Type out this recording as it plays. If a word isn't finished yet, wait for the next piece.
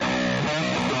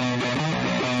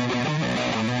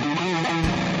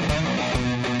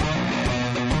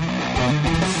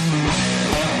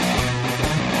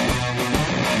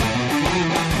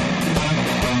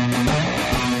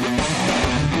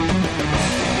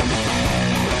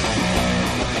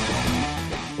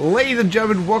Ladies and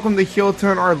gentlemen, welcome to Heel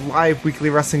Turn, our live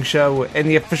weekly wrestling show and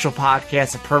the official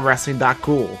podcast of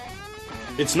ProWrestling.cool.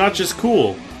 It's not just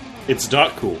cool, it's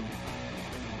 .cool.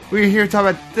 We're here to talk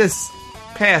about this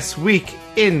past week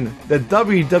in the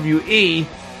WWE,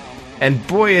 and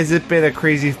boy has it been a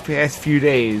crazy past few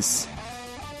days.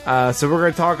 So we're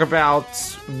going to talk about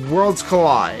Worlds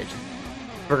Collide.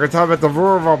 We're going to talk about the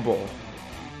Royal Rumble.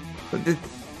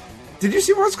 Did you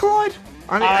see Worlds Collide?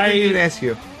 I didn't even ask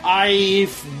you. I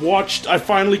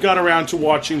finally got around to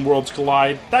watching Worlds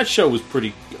Collide. That show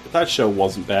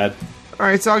wasn't bad.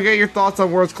 Alright, so I'll get your thoughts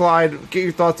on Worlds Collide, get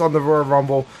your thoughts on the Royal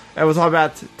Rumble, and we'll talk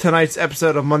about tonight's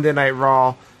episode of Monday Night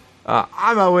Raw.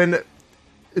 I'm Owen.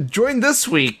 Joined this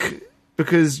week,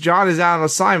 because John is out on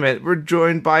assignment, we're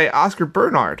joined by Oscar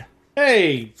Bernard.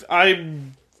 Hey,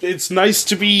 it's nice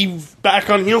to be back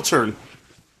on Heel Turn.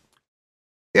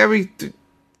 Yeah,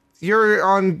 you're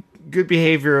on good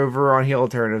behavior over on Heel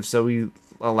Alternative, so we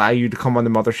allow you to come on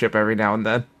the mothership every now and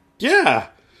then. Yeah.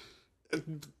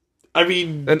 I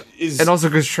mean... And also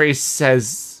because Trace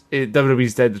says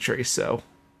WWE's dead to Trace, so...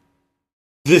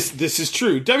 This is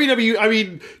true.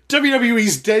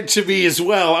 WWE's dead to me as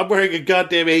well. I'm wearing a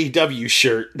goddamn AEW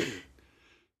shirt.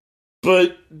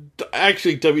 But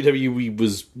actually, WWE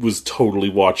was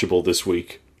totally watchable this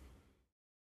week.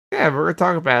 Yeah, we're going to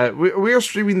talk about it. We are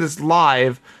streaming this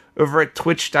live over at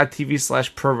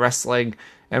twitch.tv/pro-wrestling,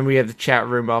 and we have the chat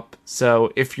room up.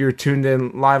 So if you're tuned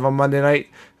in live on Monday night,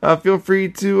 feel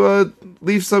free to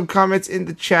leave some comments in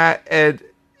the chat, and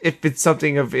if it's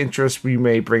something of interest, we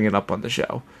may bring it up on the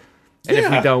show. And if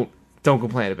we don't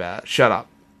complain about it. Shut up.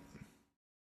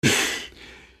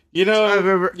 You know,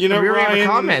 Ryan, have a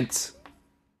comment.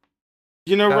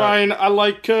 You know, Ryan, I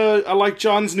like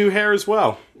John's new hair as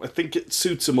well. I think it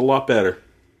suits him a lot better.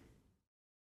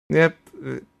 Yep.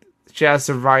 Shouts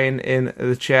to Ryan in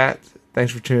the chat.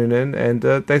 Thanks for tuning in, and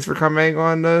thanks for commenting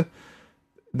on the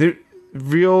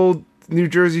real New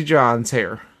Jersey John's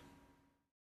hair.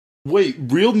 Wait,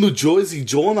 real New Jersey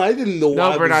John? I didn't know.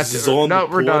 No, we're not. No,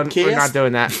 we're done. We're not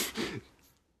doing that.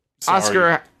 Sorry,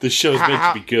 Oscar, the show's meant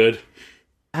to be good.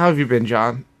 How have you been,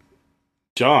 John?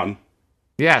 John?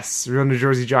 Yes, real New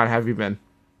Jersey John. How have you been?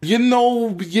 You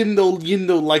know,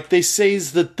 like they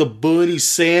says that the Bernie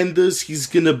Sanders, he's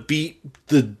gonna beat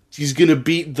the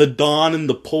Don in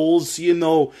the polls. You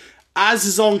know, as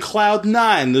is on cloud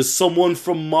nine. There's someone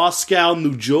from Moscow,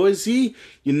 New Jersey.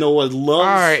 You know what? All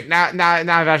right, now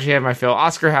I've actually had my fill.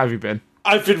 Oscar, how have you been?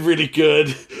 I've been really good.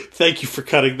 Thank you for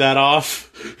cutting that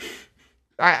off.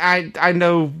 I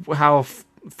know how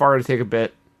far to take a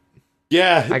bit.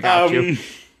 Yeah, I got you.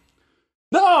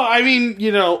 No, I mean,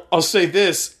 I'll say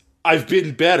this. I've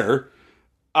been better.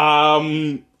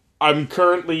 I'm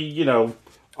currently,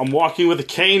 I'm walking with a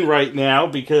cane right now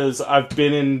because I've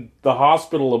been in the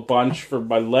hospital a bunch for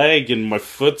my leg and my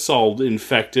foot's all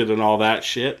infected and all that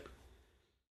shit.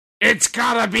 It's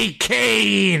gotta be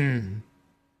Kane!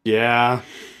 Yeah.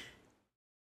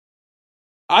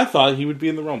 I thought he would be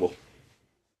in the Rumble.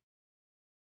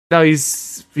 No,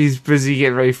 he's busy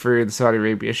getting ready for the Saudi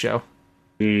Arabia show.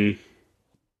 Hmm.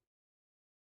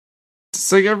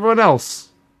 Just like everyone else.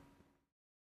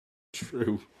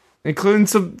 True. Including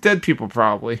some dead people,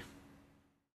 probably.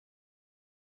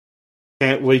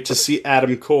 Can't wait to see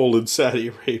Adam Cole in Saudi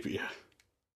Arabia.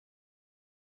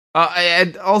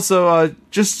 And also,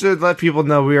 just to let people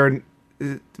know, we're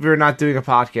not doing a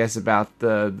podcast about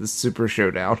the Super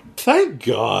Showdown. Thank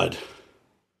God.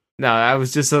 No, that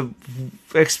was just a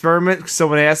experiment.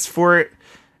 Someone asked for it,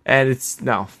 and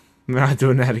we're not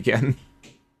doing that again.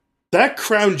 That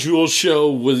Crown Jewel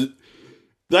show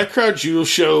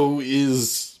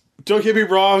is, don't get me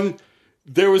wrong,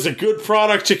 there was a good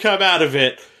product to come out of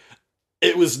it.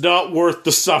 It was not worth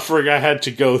the suffering I had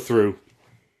to go through.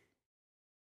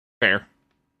 Fair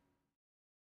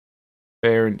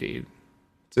indeed.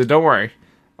 So don't worry.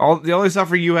 The only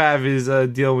suffering you have is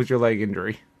dealing with your leg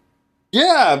injury.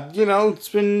 Yeah, it's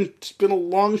been a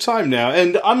long time now.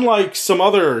 And unlike some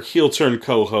other Heel Turn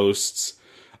co-hosts,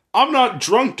 I'm not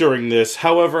drunk during this.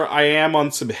 However, I am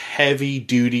on some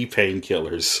heavy-duty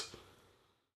painkillers.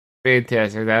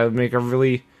 Fantastic. That would make a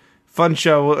really fun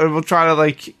show. We'll try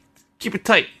to, keep it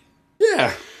tight.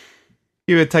 Yeah.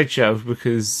 Keep it a tight show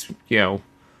because,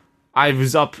 I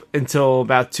was up until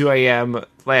about 2 a.m.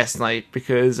 last night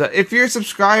because if you're a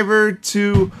subscriber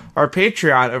to our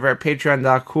Patreon over at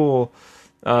patreon.cool,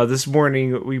 this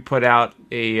morning we put out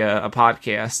a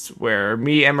podcast where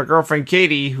me and my girlfriend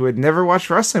Katie, who had never watched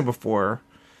wrestling before,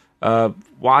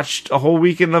 watched a whole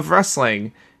weekend of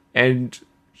wrestling, and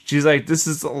she's like, this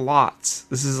is a lot.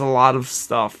 This is a lot of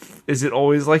stuff. Is it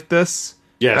always like this?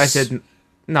 Yes. And I said,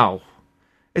 no.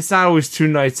 it's not always 2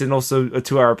 nights and also a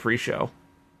 2-hour pre-show.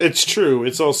 It's true.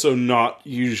 It's also not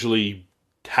usually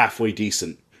halfway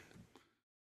decent.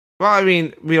 Well, I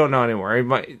mean, we don't know anymore.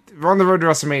 We're on the road to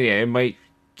WrestleMania. It might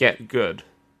get good.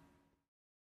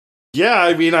 Yeah,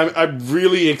 I mean, I'm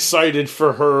really excited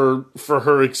for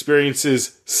her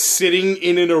experiences sitting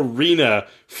in an arena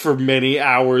for many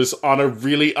hours on a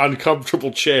really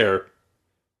uncomfortable chair.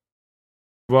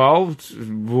 Well,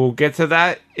 we'll get to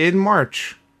that in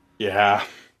March. Yeah.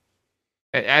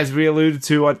 As we alluded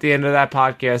to at the end of that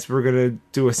podcast, we're going to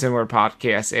do a similar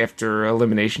podcast after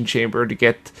Elimination Chamber to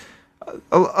get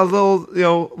a little,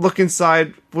 look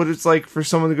inside what it's like for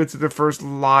someone to go to their first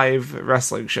live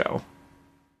wrestling show.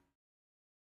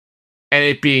 And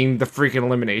it being the freaking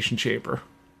Elimination Chamber.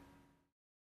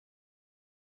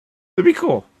 It'd be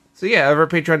cool. So yeah, over at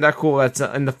patreon.cool, that's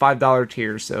in the $5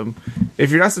 tier. So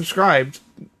if you're not subscribed,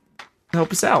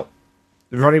 help us out.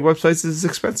 Running websites is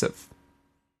expensive.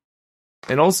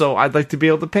 And also, I'd like to be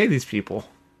able to pay these people.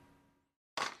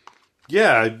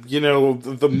 Yeah,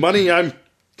 the money I'm...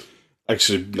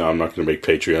 Actually, no, I'm not going to make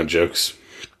Patreon jokes.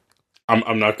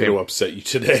 I'm not going to upset you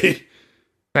today.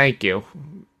 Thank you.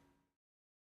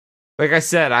 Like I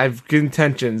said, I have good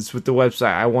intentions with the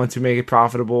website. I want to make it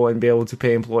profitable and be able to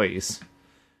pay employees.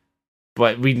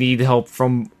 But we need help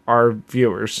from our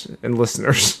viewers and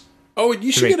listeners. Oh, and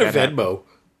you should get a Venmo.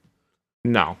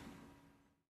 No.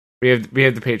 We have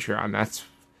the Patreon. That's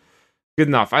good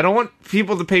enough. I don't want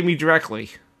people to pay me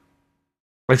directly.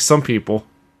 Like some people.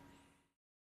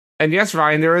 And yes,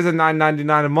 Ryan, there is a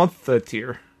 $9.99 a month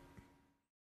tier.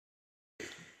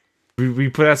 We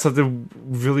put out something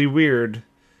really weird.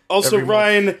 Also,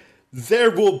 Ryan,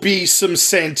 there will be some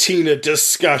Santina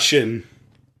discussion.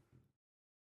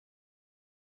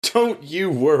 Don't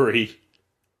you worry.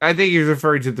 I think he's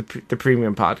referring to the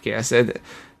premium podcast, and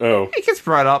it gets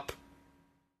brought up.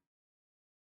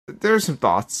 There's some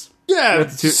thoughts. Yeah, you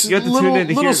have to tune in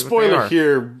to little spoiler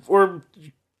here. Or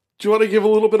do you want to give a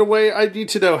little bit away? I need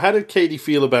to know, how did Katie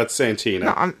feel about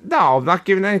Santina? I'm not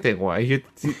giving anything away.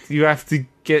 You have to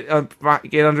get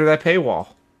under that paywall.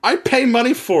 I pay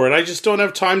money for it. I just don't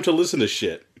have time to listen to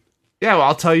shit. Yeah, well,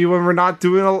 I'll tell you when we're not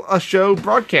doing a show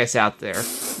broadcast out there,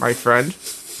 my friend.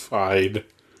 Fine.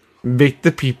 Make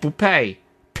the people pay.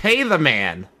 Pay the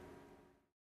man.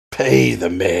 Pay the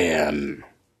man.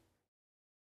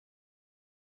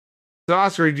 So,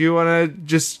 Oscar, do you want to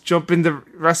just jump into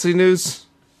wrestling news?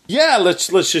 Yeah, let's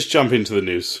just jump into the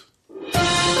news.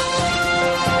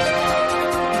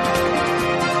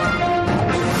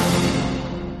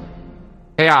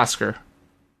 Hey, Oscar.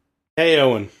 Hey,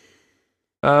 Owen.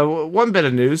 One bit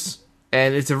of news,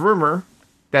 and it's a rumor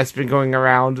that's been going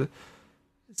around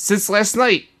since last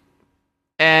night.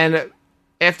 And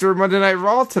after Monday Night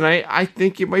Raw tonight, I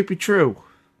think it might be true.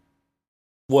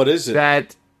 What is it?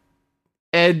 That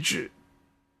Edge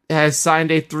has signed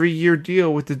a 3-year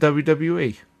deal with the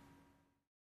WWE.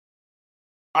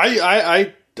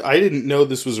 I didn't know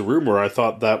this was a rumor. I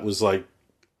thought that was like...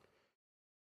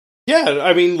 Yeah,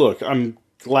 I mean, look, I'm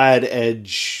glad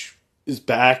Edge is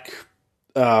back.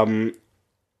 I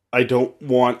don't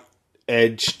want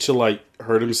Edge to,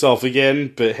 hurt himself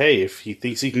again, but hey, if he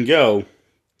thinks he can go...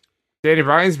 Danny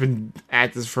Bryan's been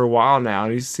at this for a while now,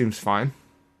 and he seems fine.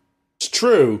 It's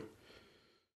true.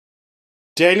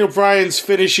 Daniel Bryan's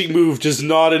finishing move does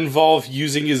not involve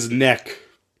using his neck.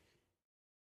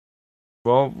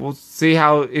 Well, we'll see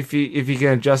if he can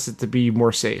adjust it to be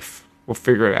more safe. We'll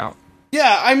figure it out.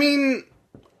 Yeah, I mean,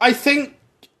 I think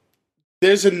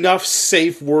there's enough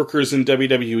safe workers in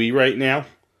WWE right now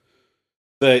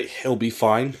that he'll be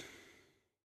fine.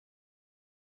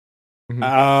 Mm-hmm.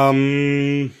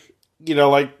 I'm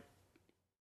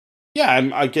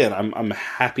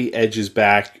happy Edge is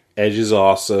back. Edge is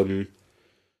awesome.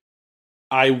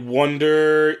 I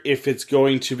wonder if it's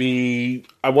going to be...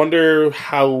 I wonder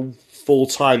how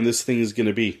full-time this thing is going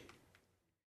to be.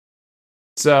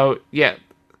 So, yeah.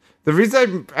 The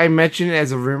reason I mention it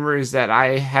as a rumor is that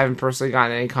I haven't personally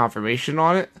gotten any confirmation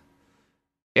on it.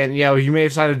 And, you may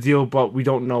have signed a deal, but we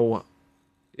don't know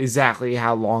exactly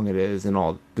how long it is and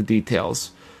all the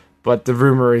details. But the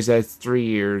rumor is that it's 3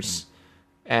 years.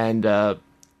 And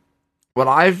what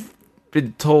I've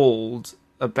been told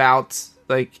about,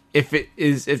 if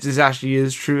this actually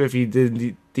is true, if he did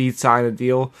indeed sign a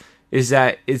deal, is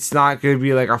that it's not going to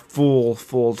be a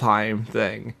full-time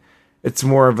thing. It's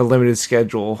more of a limited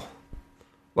schedule,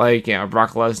 Brock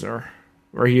Lesnar,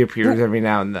 where he appears every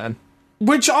now and then.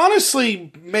 Which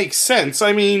honestly makes sense.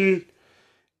 I mean,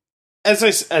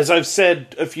 as I've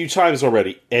said a few times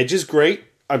already, Edge is great.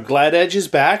 I'm glad Edge is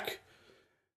back.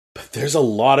 But there's a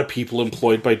lot of people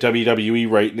employed by WWE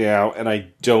right now, and I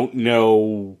don't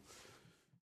know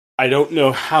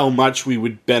how much we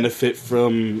would benefit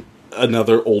from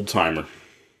another old timer.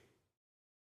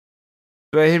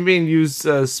 But him being used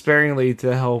sparingly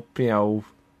to help,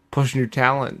 push new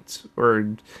talent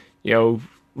or,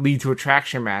 lead to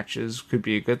attraction matches could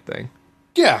be a good thing.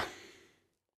 Yeah.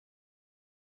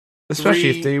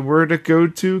 Especially if they were to go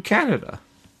to Canada.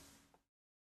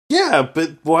 Yeah,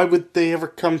 but why would they ever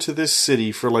come to this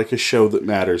city for, like, a show that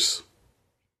matters?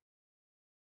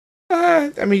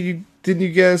 Didn't you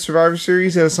get a Survivor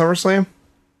Series at a SummerSlam?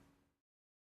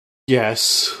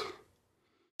 Yes.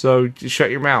 So, just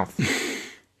shut your mouth.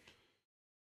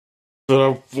 But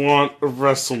I want a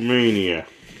WrestleMania.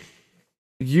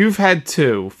 You've had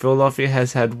 2. Philadelphia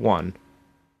has had 1.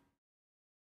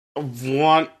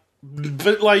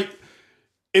 But, like,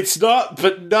 it's not,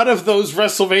 but none of those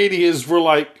WrestleManias were,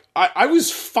 like, I was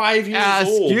 5 years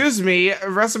old. Excuse me,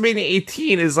 WrestleMania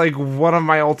 18 is, like, one of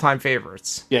my all-time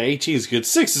favorites. Yeah, 18 is good.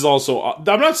 6 is also...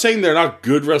 I'm not saying they're not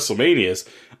good WrestleManias.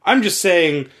 I'm just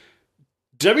saying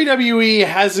WWE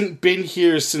hasn't been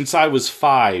here since I was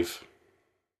 5.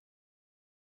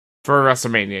 For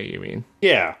WrestleMania, you mean?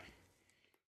 Yeah.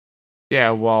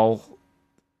 Yeah, well...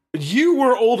 You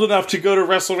were old enough to go to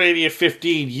WrestleMania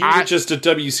 15. You were just a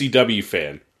WCW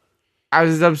fan. I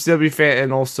was a WCW fan,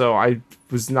 and also I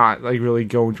was not, like, really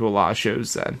going to a lot of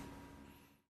shows then.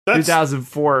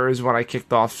 2004 is when I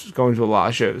kicked off going to a lot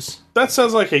of shows. That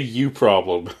sounds like a you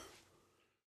problem.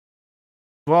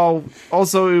 Well,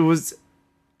 also it was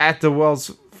at the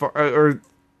Wells... or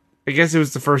I guess it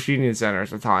was the First Union Center at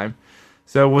the time.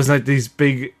 So it wasn't like these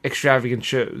big, extravagant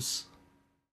shows.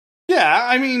 Yeah,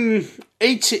 I mean,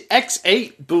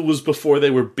 X8 was before they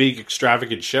were big,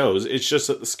 extravagant shows. It's just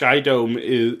that the Sky Dome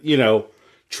is,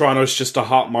 Toronto's just a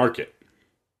hot market.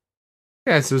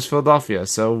 Yeah, so it's Philadelphia.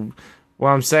 So what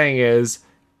I'm saying is,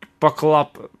 buckle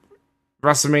up.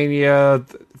 WrestleMania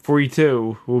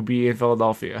 42 will be in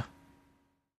Philadelphia.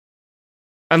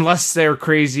 Unless they're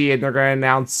crazy and they're going to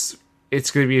announce it's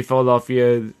going to be in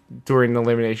Philadelphia during the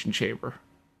Elimination Chamber.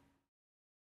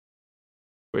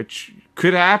 Which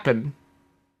could happen.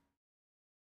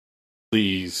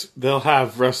 Please, they'll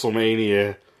have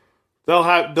WrestleMania.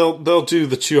 They'll do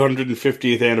the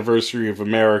 250th anniversary of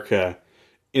America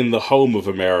in the home of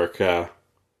America,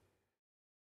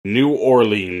 New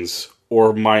Orleans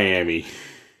or Miami.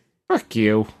 Fuck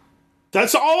you.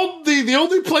 That's all. The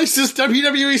only places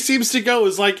WWE seems to go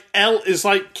is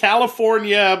like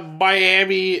California,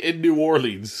 Miami, and New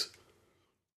Orleans.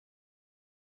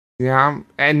 Yeah,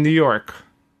 and New York.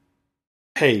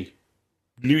 Hey,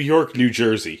 New York, New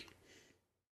Jersey.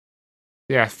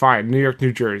 Yeah, fine. New York,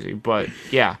 New Jersey. But,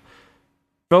 yeah.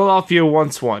 Philadelphia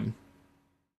once won.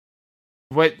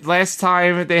 But last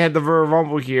time they had the Royal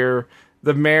Rumble here,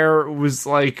 the mayor was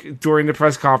like, during the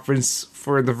press conference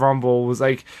for the Rumble, was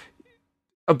like,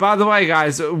 oh, by the way,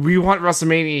 guys, we want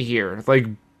WrestleMania here. Like,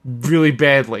 really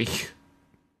badly.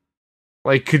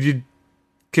 Like,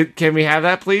 can we have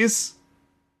that, please?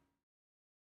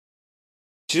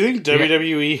 Do you think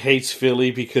WWE hates Philly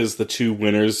because the 2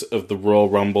 winners of the Royal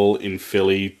Rumble in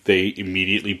Philly, they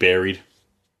immediately buried?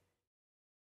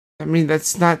 I mean,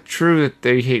 that's not true that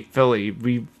they hate Philly.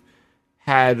 We've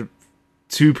had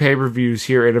 2 pay-per-views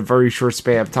here in a very short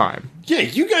span of time. Yeah,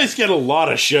 you guys get a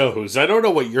lot of shows. I don't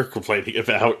know what you're complaining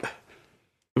about.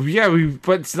 Yeah,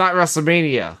 but it's not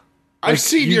WrestleMania. I've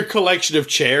seen your collection of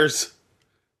chairs.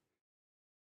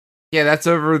 Yeah, that's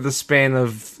over the span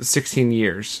of 16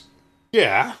 years.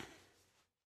 Yeah.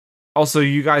 Also,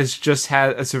 you guys just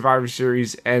had a Survivor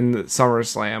Series and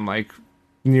SummerSlam, like,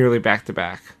 nearly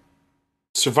back-to-back.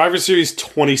 Survivor Series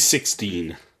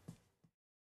 2016.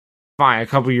 Fine, a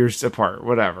couple years apart,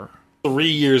 whatever. 3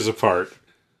 years apart.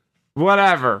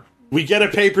 Whatever. We get a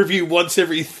pay-per-view once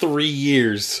every 3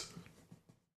 years.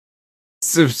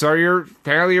 So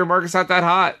apparently your market's not that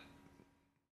hot.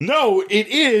 No, it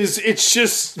is. It's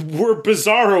just, we're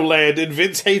Bizarro Land and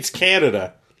Vince hates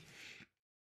Canada.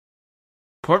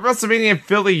 Put WrestleMania in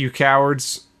Philly, you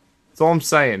cowards. That's all I'm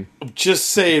saying. I'm just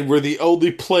saying, we're the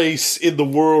only place in the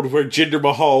world where Jinder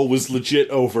Mahal was legit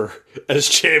over as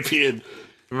champion.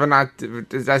 We're not.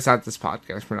 That's not this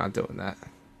podcast. We're not doing that.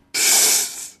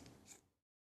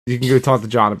 You can go talk to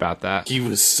John about that. He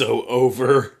was so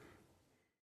over.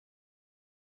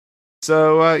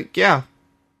 So, yeah.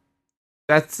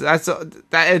 That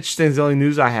Edge thing's the only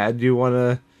news I had. Do you want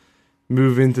to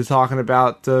move into talking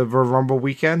about the Rumble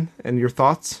weekend and your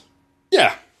thoughts?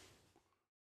 Yeah.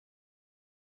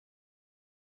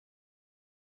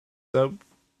 So,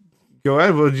 go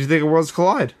ahead. What did you think of Worlds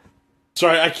Collide?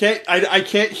 Sorry, I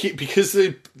can't hear, because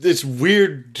it's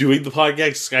weird doing the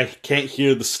podcast. I can't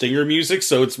hear the stinger music,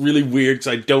 so it's really weird because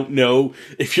I don't know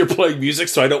if you're playing music,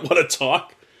 so I don't want to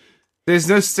talk. There's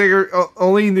no stinger.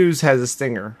 Only news has a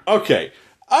stinger. Okay,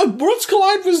 Worlds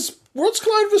Collide was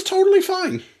totally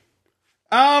fine.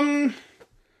 I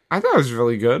thought it was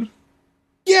really good.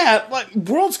 Yeah, like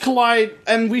Worlds Collide,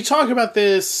 and we talk about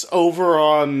this over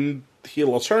on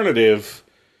Heel Alternative.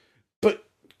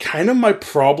 Kind of my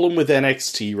problem with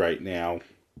NXT right now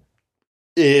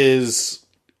is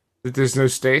That there's no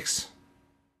stakes?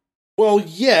 well,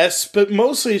 yes, but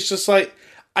mostly it's just like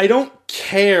I don't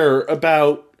care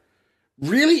about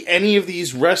really any of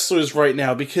these wrestlers right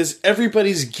now because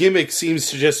everybody's gimmick seems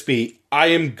to just be I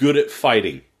am good at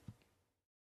fighting.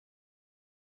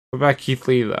 What about Keith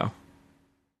Lee, though?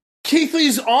 Keith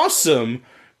Lee's awesome,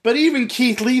 but even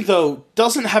Keith Lee, though,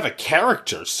 doesn't have a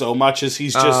character so much as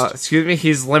he's just... excuse me,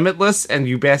 he's limitless, and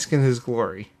you bask in his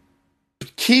glory.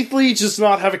 Keith Lee does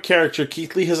not have a character.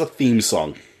 Keith Lee has a theme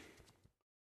song.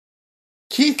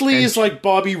 Keith Lee is like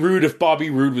Bobby Roode if Bobby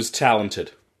Roode was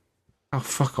talented. Oh,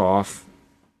 fuck off.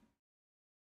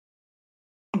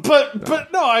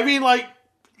 But no, I mean, like,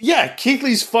 yeah, Keith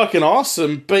Lee's fucking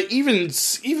awesome, but even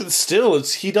still,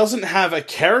 he doesn't have a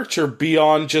character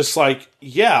beyond just like,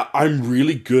 yeah, I'm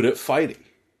really good at fighting.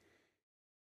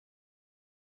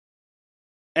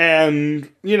 And,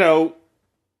 you know...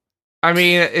 I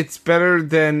mean, it's better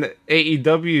than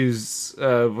AEW's,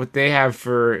 what they have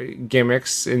for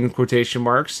gimmicks, in quotation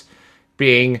marks,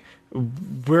 being,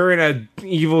 we're in an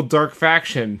evil dark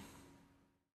faction.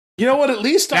 You know what, at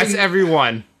least That's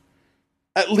everyone.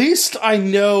 At least I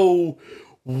know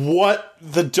what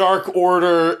the Dark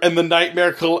Order and the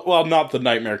Nightmare... well, not the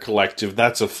Nightmare Collective,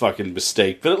 that's a fucking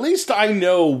mistake, but at least I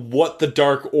know what the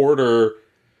Dark Order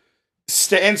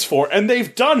stands for, and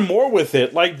they've done more with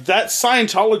it. Like, that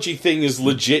Scientology thing is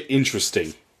legit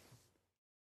interesting.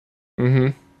 Mm-hmm.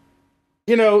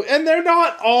 You know, and they're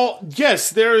not all... Yes,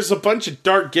 there's a bunch of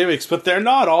dark gimmicks, but they're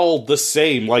not all the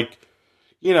same. Like,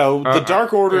 you know, the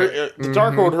Dark Order... the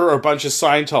Dark Order are a bunch of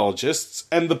Scientologists,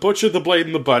 and the Butcher, the Blade,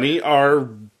 and the Bunny are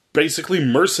basically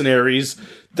mercenaries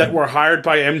that were hired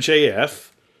by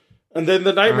MJF, and then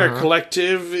the Nightmare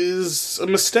Collective is a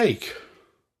mistake.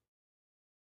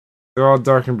 They're all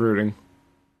dark and brooding.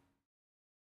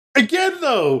 Again,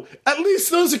 though, at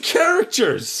least those are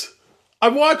characters. I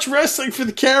watch wrestling for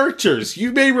the characters.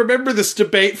 You may remember this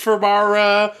debate from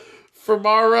our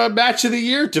Match of the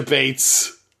Year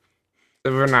debates.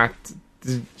 We're not...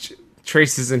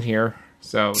 Trace isn't here,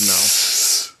 so no.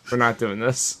 We're not doing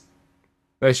this.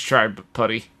 Nice try,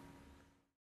 Putty.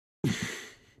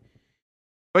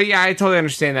 But yeah, I totally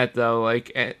understand that, though.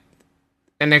 Like,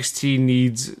 NXT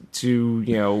needs to,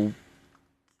 you know,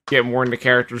 get more into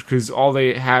characters, because all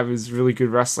they have is really good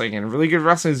wrestling, and really good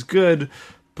wrestling is good,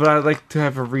 but I'd like to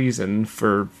have a reason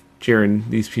for cheering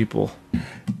these people.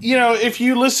 You know, if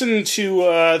you listen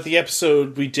to the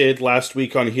episode we did last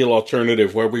week on Heel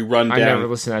Alternative, where we run down... I never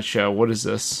listened to that show. What is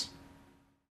this?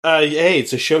 Hey,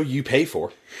 it's a show you pay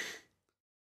for.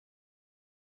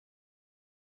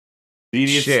 The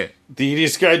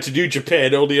Idiot's Guide to New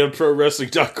Japan, only on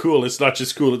ProWrestling.cool. It's not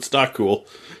just cool, it's not cool.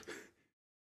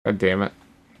 God damn it.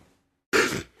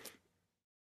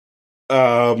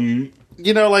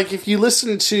 You know, like, if you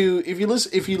listen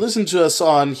to us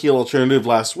on Heel Alternative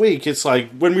last week, it's like,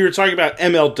 when we were talking about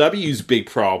MLW's big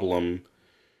problem,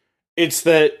 it's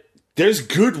that there's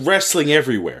good wrestling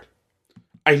everywhere.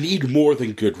 I need more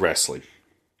than good wrestling.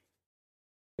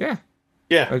 Yeah.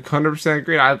 Yeah. Like, 100%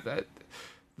 agree.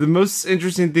 The most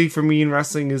interesting thing for me in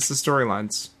wrestling is the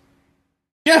storylines.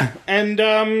 Yeah,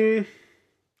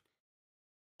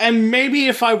 and maybe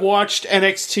if I watched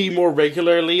NXT more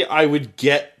regularly, I would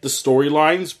get the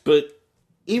storylines, but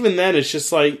even then, it's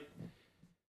just like,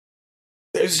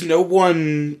 there's no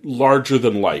one larger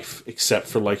than life, except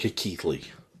for, like, a Keith Lee.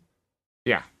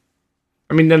 Yeah.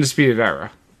 I mean, Undisputed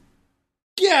Era.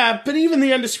 Yeah, but even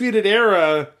the Undisputed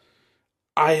Era,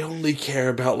 I only care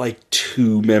about, like,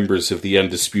 2 members of the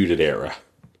Undisputed Era.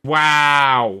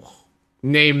 Wow.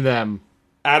 Name them.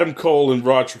 Adam Cole and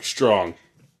Roderick Strong.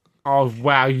 Oh,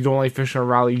 wow, you don't like Fish and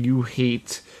O'Reilly. You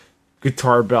hate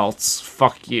guitar belts.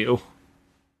 Fuck you.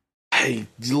 Hey,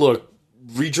 look,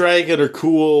 Redragon are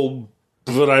cool,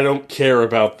 but I don't care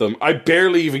about them. I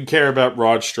barely even care about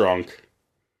Rod Strong.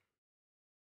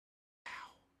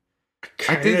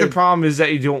 I think the problem is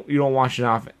that you don't watch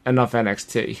enough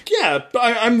NXT. Yeah,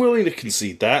 I'm willing to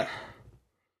concede that.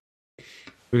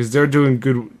 Because they're doing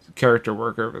good character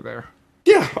work over there.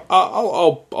 Yeah,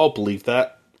 I'll believe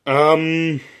that.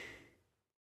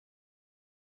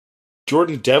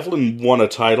 Jordan Devlin won a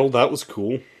title. That was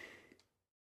cool.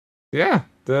 Yeah,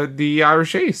 the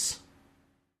Irish Ace.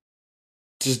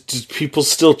 Does people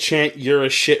still chant "You're a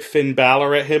shit Finn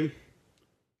Balor" at him?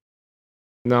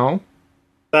 No,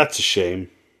 That's a shame.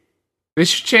 they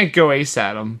should chant "Go Ace"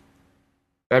 at him.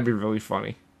 That'd be really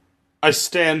funny. I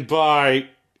stand by.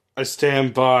 I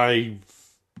stand by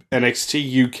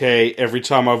NXT UK every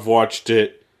time I've watched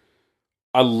it.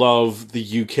 I love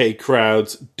the UK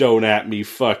crowds. Don't at me,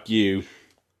 fuck you.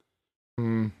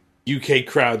 Hmm. UK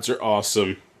crowds are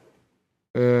awesome.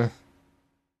 Uh,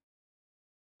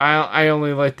 I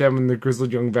only like them when the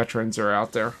grizzled young veterans are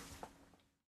out there.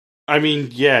 I mean,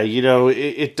 yeah,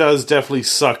 it does definitely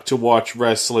suck to watch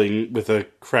wrestling with a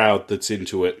crowd that's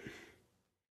into it.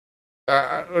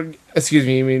 Excuse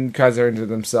me, you mean because they're into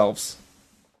themselves?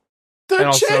 They're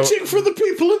also, chanting for the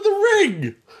people in the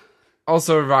ring!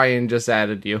 Also, Ryan just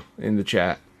added you in the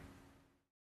chat.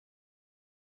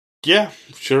 Yeah,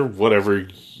 sure, whatever,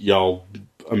 y'all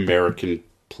American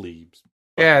plebes.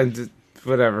 Yeah,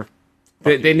 whatever.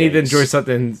 They need to enjoy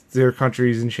something. Their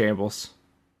country's in shambles.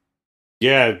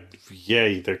 Yeah,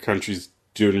 their country's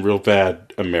doing real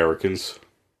bad, Americans.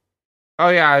 Oh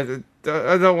yeah,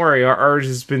 don't worry. Ours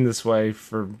has been this way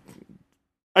for.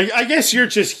 I guess you're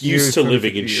just used to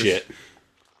living in shit.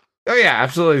 Oh yeah,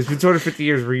 absolutely. It's been 250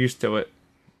 years. We're used to it.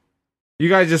 You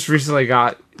guys just recently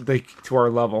got to our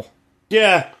level.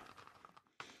 Yeah.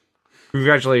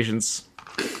 Congratulations.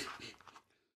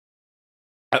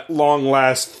 At long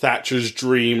last, Thatcher's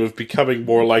dream of becoming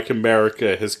more like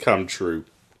America has come true.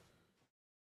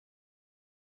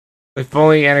 If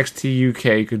only NXT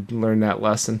UK could learn that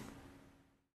lesson.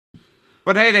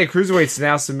 But hey, they cruiserweights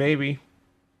now, so maybe.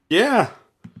 Yeah.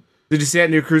 Did you see that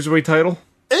new cruiserweight title?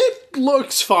 It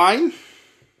looks fine.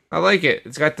 I like it.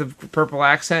 It's got the purple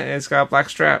accent and it's got a black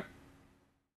strap.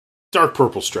 Dark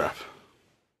purple strap.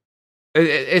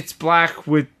 It's black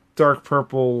with dark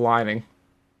purple lining.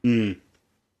 Hmm.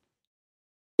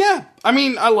 Yeah, I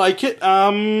mean, I like it.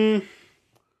 I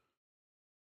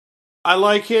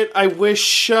like it. I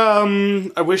wish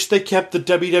they kept the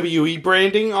WWE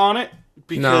branding on it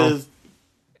because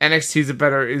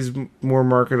NXT is more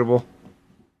marketable.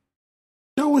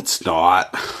 No, it's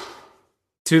not.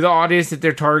 To the audience that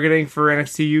they're targeting for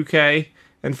NXT UK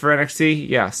and for NXT,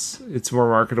 yes, it's more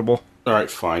marketable. All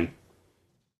right, fine.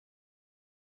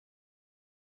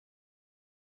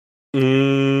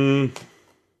 Anything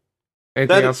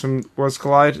else from Worlds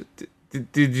Collide?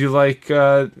 Did you like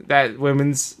that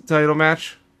women's title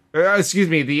match? Excuse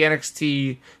me, the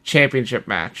NXT Championship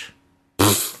match.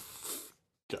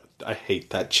 God, I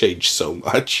hate that change so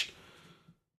much.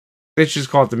 They should just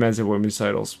call it the men's and women's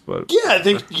titles, but yeah,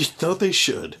 they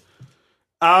should.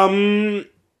 It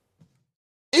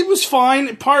was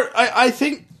fine. I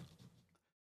think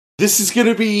this is going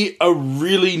to be a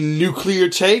really nuclear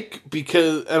take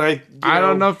because, I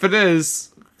don't know if it is.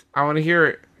 I want to hear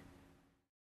it.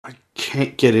 I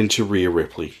can't get into Rhea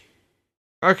Ripley.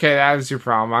 Okay, that was your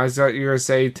problem. I thought you were going to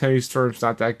say Toni Storm's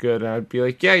not that good, and I'd be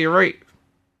like, yeah, you're right.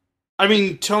 I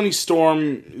mean, Toni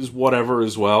Storm is whatever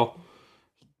as well.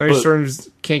 Toni Storm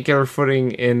can't get her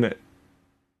footing in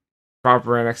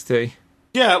proper NXT.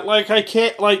 Yeah, I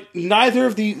can't, neither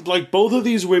of the, both of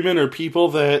these women are people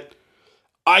that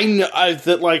I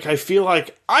feel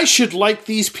like I should like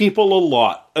these people a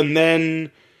lot, and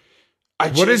then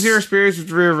What is your experience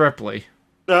with Rhea Ripley?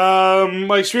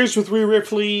 My experience with Rhea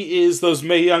Ripley is those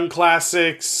Mae Young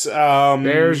Classics.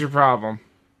 There's your problem.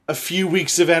 A few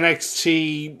weeks of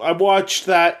NXT. I watched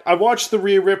the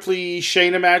Rhea Ripley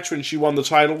Shayna match when she won the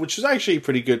title, which was actually a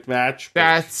pretty good match.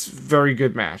 That's a very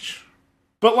good match.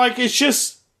 But, it's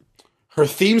just... Her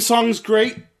theme song's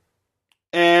great.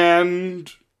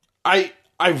 And... I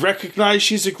recognize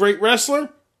she's a great wrestler.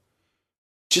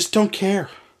 Just don't care.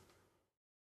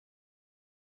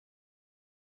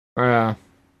 I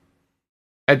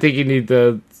think you need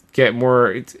to get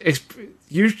more...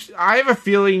 I have a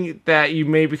feeling that you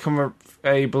may become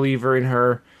a believer in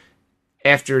her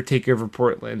after TakeOver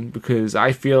Portland, because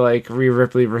I feel like Rhea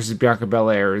Ripley versus Bianca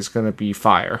Belair is going to be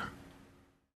fire.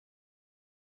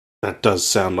 That does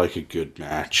sound like a good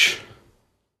match.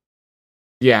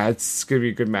 Yeah, it's going to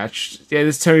be a good match. Yeah,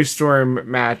 this Toni Storm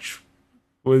match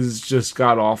was just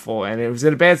god-awful, and it was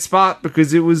in a bad spot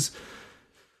because it was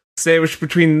sandwiched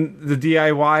between the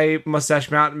DIY Mustache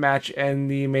Mountain match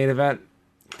and the main event.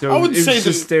 So I would say it's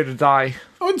just there to die.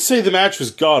 I wouldn't say the match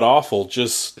was god-awful,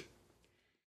 just...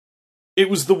 It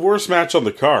was the worst match on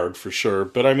the card, for sure,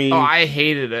 but I mean... Oh, I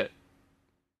hated it.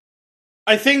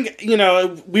 I think,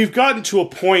 we've gotten to a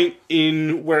point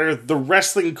in where the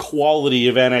wrestling quality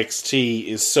of NXT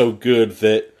is so good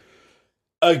that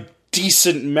a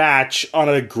decent match on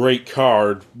a great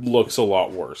card looks a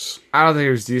lot worse. I don't think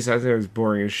it was decent. I think it was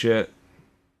boring as shit.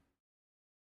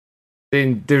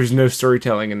 There's no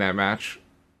storytelling in that match.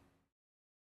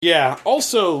 Yeah,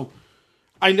 also,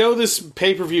 I know this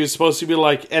pay-per-view is supposed to be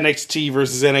like NXT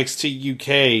versus NXT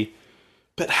UK,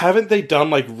 but haven't they done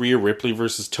like Rhea Ripley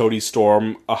versus Toni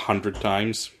Storm 100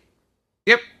 times?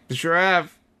 Yep, sure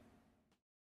have.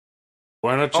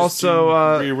 Why not just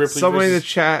also, do Rhea Ripley someone in the versus...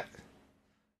 chat,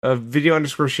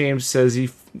 video_Shames says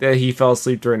that he fell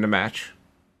asleep during the match.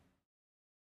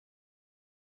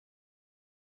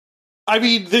 I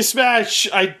mean, this match,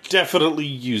 I definitely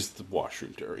used the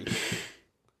washroom during.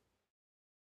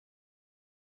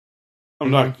 I'm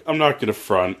not gonna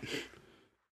front.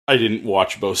 I didn't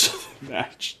watch most of the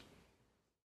match.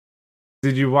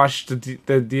 Did you watch the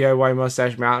DIY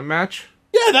Mustache Mountain match?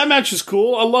 Yeah, that match is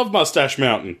cool. I love Mustache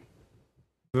Mountain.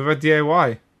 What about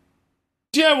DIY?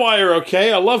 DIY are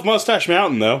okay. I love Mustache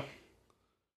Mountain, though.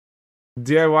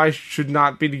 DIY should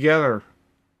not be together.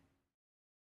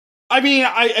 I mean,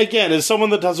 again, as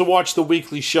someone that doesn't watch the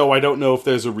weekly show, I don't know if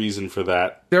there's a reason for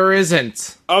that. There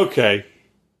isn't. Okay.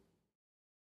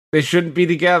 They shouldn't be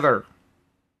together.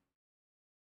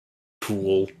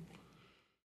 Cool.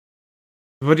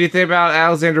 What do you think about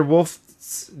Alexander Wolf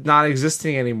not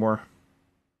existing anymore?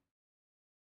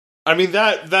 I mean,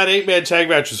 that 8-man tag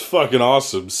match was fucking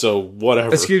awesome, so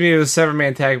whatever. Excuse me, it was a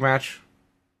 7-man tag match.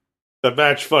 That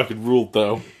match fucking ruled,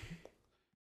 though.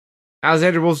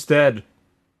 Alexander Wolf's dead.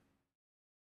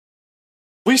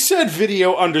 We said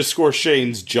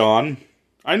video_Shanes, John.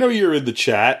 I know you're in the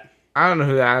chat. I don't know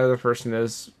who that other person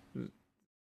is.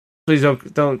 Please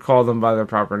don't call them by their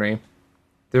proper name.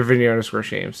 They're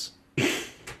video_Shames.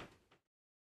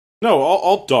 No,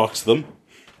 I'll dox them.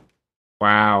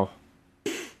 Wow.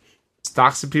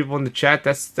 Doxing people in the chat.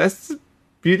 That's the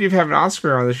beauty of having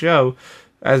Oscar on the show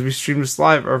as we stream this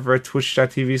live over at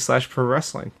twitch.tv/pro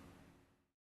wrestling.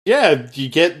 Yeah, you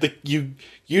get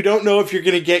you don't know if you're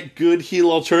going to get good heel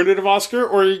alternative Oscar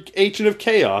or Agent of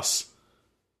Chaos.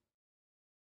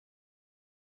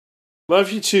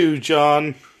 Love you too,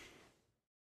 John.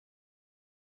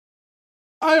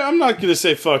 I'm not going to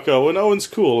say fuck Owen. Owen's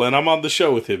cool, and I'm on the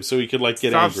show with him, so he could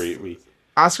get angry at me.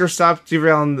 Oscar, stop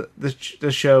derailing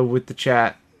the show with the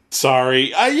chat. Sorry.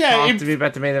 Yeah. Talk to me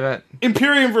about the main event.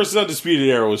 Imperium versus Undisputed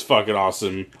Era was fucking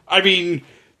awesome. I mean,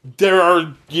 there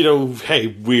are, hey,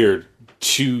 weird.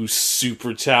 2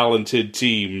 super talented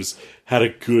teams had a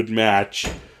good match.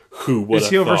 Who would have thought? It's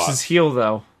heel versus heel,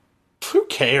 though. Who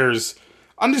cares?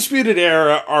 Undisputed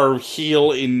Era are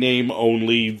heel in name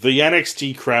only. The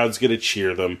NXT crowd's gonna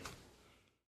cheer them.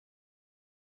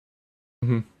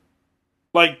 Mm-hmm.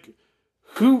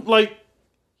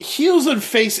 Heels and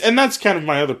face, and that's kind of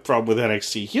my other problem with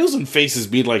NXT. Heels and faces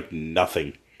mean,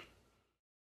 nothing.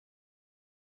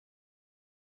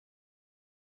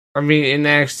 I mean, in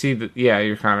NXT, yeah,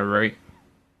 you're kind of right.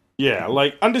 Yeah,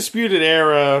 Undisputed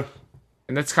Era...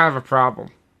 And that's kind of a problem.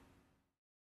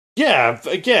 Yeah,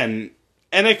 again,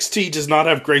 NXT does not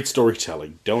have great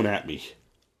storytelling. Don't at me.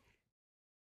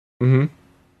 Mm-hmm.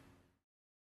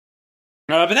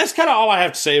 But that's kind of all I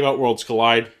have to say about Worlds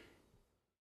Collide.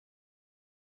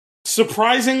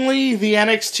 Surprisingly, the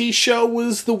NXT show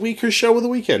was the weaker show of the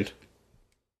weekend.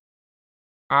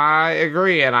 I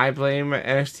agree, and I blame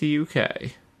NXT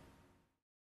UK.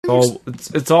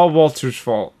 It's all Walter's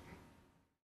fault.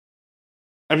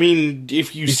 I mean,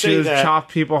 if you say should that... have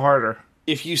chopped people harder.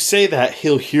 If you say that,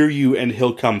 he'll hear you and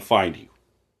he'll come find you.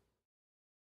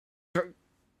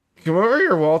 Come over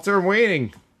here, Walter. I'm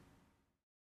waiting.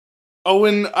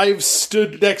 Owen, I've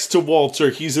stood next to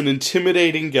Walter. He's an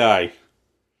intimidating guy.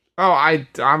 Oh,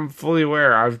 I'm fully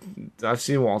aware. I've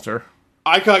seen Walter.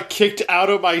 I got kicked out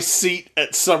of my seat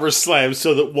at SummerSlam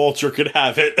so that Walter could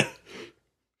have it.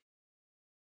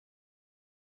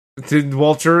 Did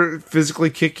Walter physically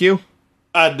kick you?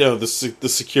 No, the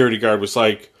security guard was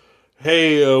like,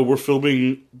 hey, we're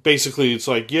filming... Basically, it's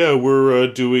like, yeah, we're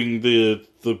doing the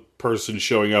person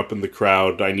showing up in the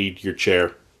crowd. I need your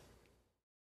chair.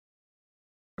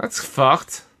 That's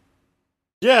fucked.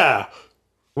 Yeah.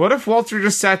 What if Walter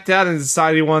just sat down and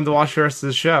decided he wanted to watch the rest of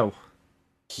the show?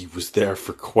 He was there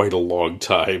for quite a long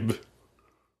time.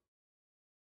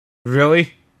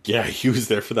 Really? Yeah, he was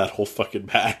there for that whole fucking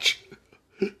match.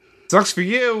 Sucks for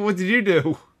you. What did you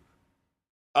do?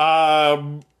 I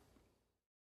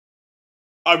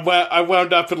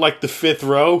wound up in the 5th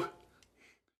row.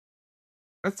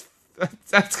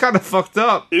 That's kind of fucked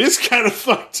up. It is kind of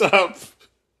fucked up.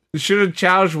 You should have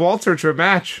challenged Walter to a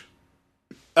match.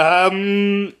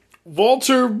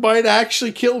 Walter might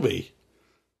actually kill me.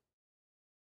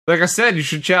 Like I said, you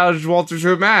should challenge Walter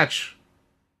to a match.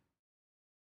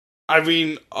 I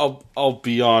mean, I'll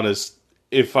be honest.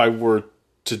 If I were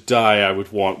to die, I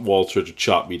would want Walter to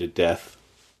chop me to death.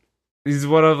 He's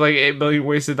one of like 8 million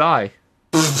ways to die.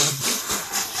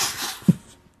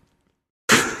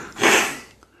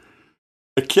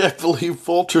 I can't believe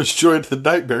Walter's joined the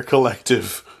Nightmare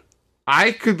Collective.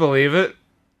 I could believe it.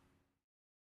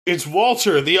 It's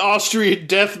Walter, the Austrian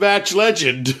deathmatch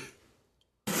legend.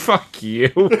 Fuck you.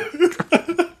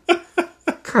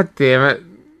 God damn it.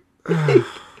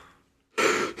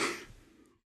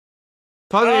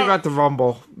 Tell me about the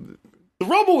Rumble. The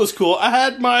Rumble was cool. I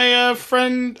had my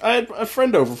friend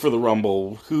over for the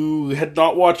Rumble who had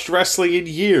not watched wrestling in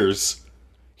years.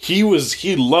 He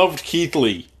loved Keith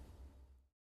Lee.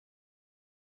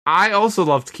 I also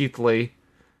loved Keith Lee.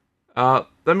 Let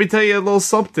me tell you a little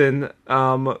something.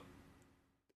 I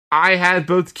had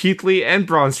both Keith Lee and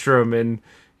Braun Strowman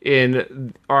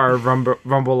in our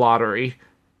Rumble lottery.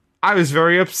 I was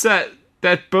very upset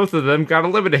that both of them got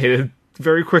eliminated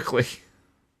very quickly.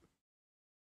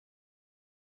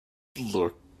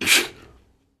 Look,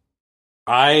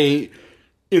 in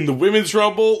the Women's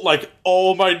Rumble, like,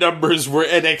 all my numbers were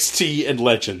NXT and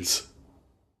Legends.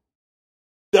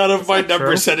 None of my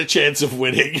numbers had a chance of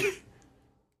winning.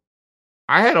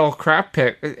 I had all crap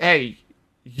pick. Hey,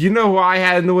 you know who I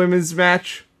had in the women's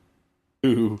match?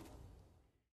 Who?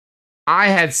 I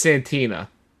had Santina.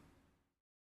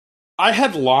 I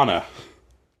had Lana.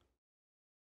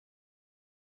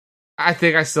 I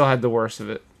think I still had the worst of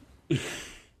it.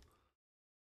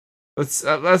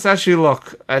 Let's actually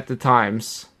look at the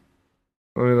times.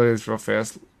 Let me look at this real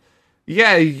fast.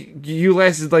 Yeah, you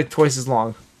lasted like twice as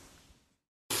long.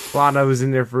 Lana was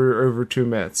in there for over 2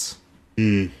 minutes.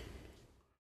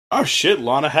 Oh shit,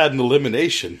 Lana had an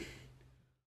elimination.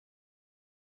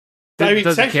 That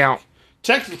doesn't count.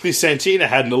 Technically, Santina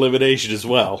had an elimination as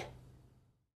well.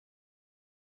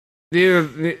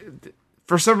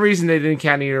 For some reason, they didn't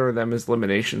count either of them as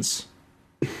eliminations.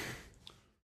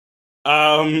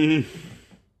 I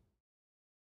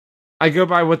go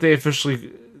by what they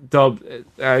officially dubbed,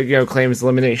 claim as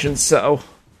eliminations. So,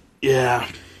 yeah.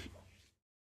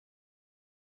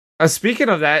 Speaking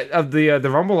of that, of the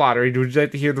Rumble lottery, would you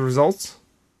like to hear the results?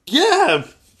 Yeah.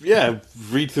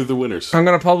 Read through the winners. I'm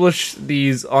going to publish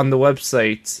these on the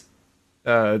website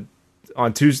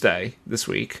on Tuesday this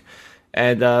week.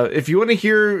 And if you want to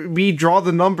hear me draw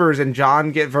the numbers and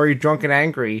John get very drunk and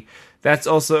angry, that's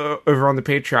also over on the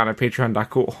Patreon at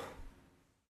patreon.cool.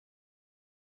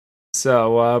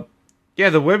 So,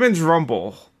 the Women's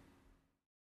Rumble.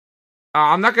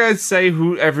 I'm not going to say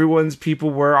who everyone's people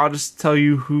were. I'll just tell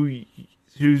you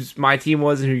whose my team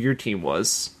was and who your team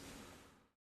was.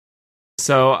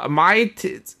 So,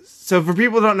 so for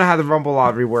people who don't know how the Rumble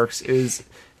lottery works, it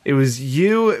was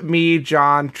you, me,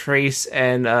 John, Trace,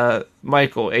 and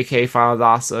Michael, aka Final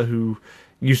Dasa, who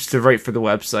used to write for the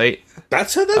website.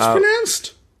 That's how that's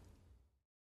pronounced?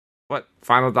 What?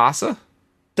 Final Dasa?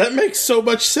 That makes so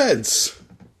much sense.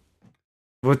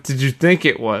 What did you think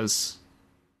it was?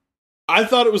 I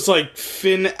thought it was like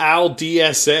Finn Al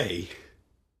DSA.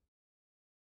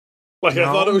 Like, no. I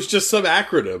thought it was just some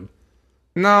acronym.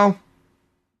 No.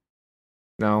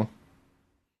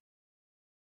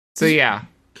 So, yeah.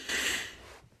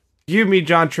 You, me,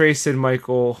 John, Trace, and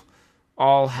Michael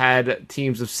all had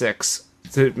teams of 6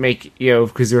 to make,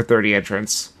 because there were 30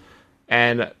 entrants.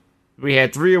 And we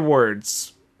had 3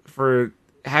 awards for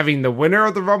having the winner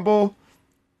of the Rumble,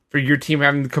 for your team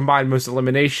having the combined most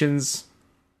eliminations,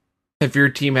 and for your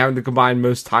team having the combined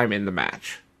most time in the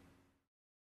match.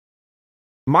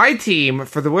 My team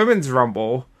for the Women's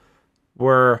Rumble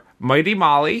were Mighty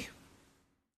Molly,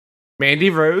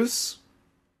 Mandy Rose,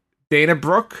 Dana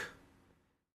Brooke,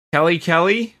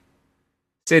 Kelly,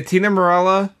 Santina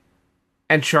Marella,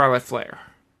 and Charlotte Flair.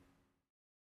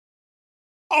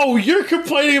 Oh, you're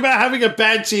complaining about having a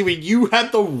bad team and you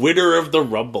had the winner of the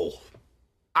Rumble.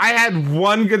 I had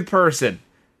one good person.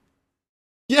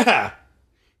 Yeah.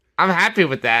 I'm happy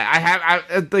with that.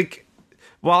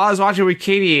 While I was watching with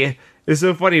Katie, it's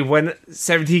so funny, when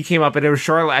 17 came up and it was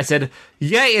Charlotte, I said,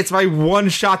 yay, it's my one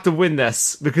shot to win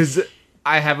this, because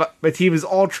my team is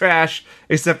all trash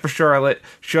except for Charlotte.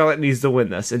 Charlotte needs to win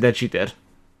this, and then she did.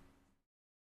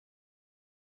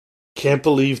 Can't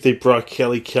believe they brought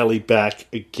Kelly back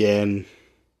again.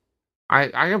 I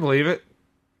can believe it.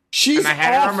 She's I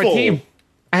had awful. her on my team.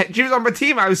 She was on my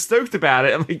team. I was stoked about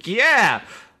it. I'm like, yeah,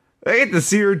 I get to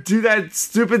see her do that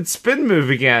stupid spin move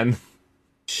again.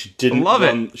 She didn't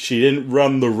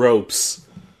run the ropes.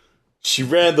 She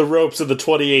ran the ropes of the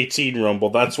 2018 Rumble.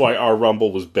 That's why our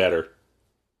Rumble was better.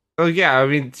 Oh yeah, I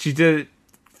mean, she did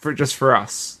it just for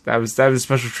us. That was a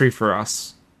special treat for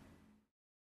us.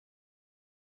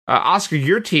 Oscar,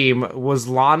 your team was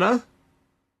Lana,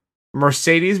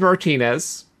 Mercedes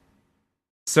Martinez,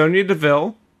 Sonya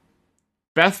Deville,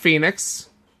 Beth Phoenix,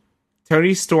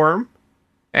 Tony Storm,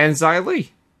 and Xia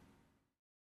Li.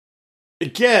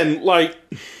 Again,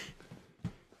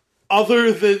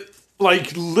 other than,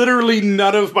 literally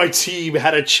none of my team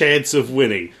had a chance of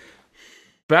winning.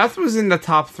 Beth was in the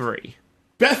top 3.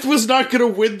 Beth was not going to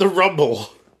win the Rumble.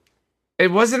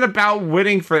 It wasn't about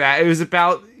winning for that. It was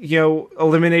about,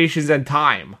 eliminations and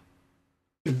time.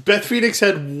 Beth Phoenix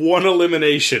had 1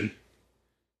 elimination.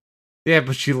 Yeah,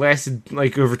 but she lasted,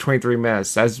 over 23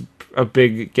 minutes. That's a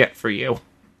big get for you.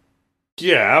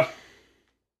 Yeah.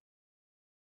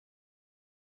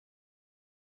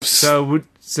 So would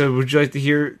you like to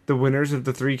hear the winners of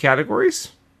the 3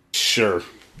 categories? Sure.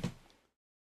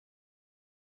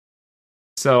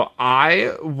 So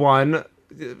I won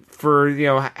for,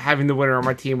 having the winner on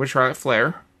my team with Charlotte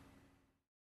Flair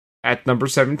at number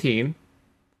 17.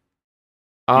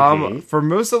 For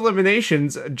most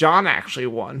eliminations, John actually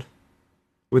won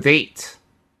with 8.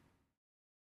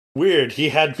 Weird. He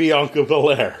had Bianca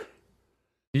Belair.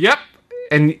 Yep.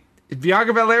 And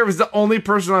Bianca Belair was the only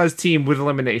person on his team with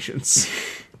eliminations.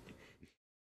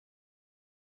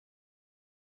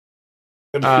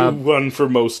 And who won for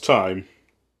most time?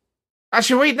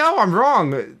 Actually, wait, no, I'm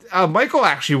wrong. Michael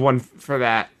actually won for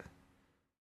that.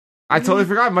 I totally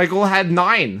forgot. Michael had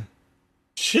 9.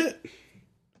 Shit.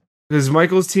 Because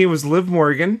Michael's team was Liv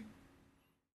Morgan,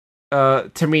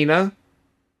 Tamina,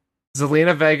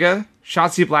 Zelina Vega,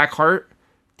 Shotzi Blackheart,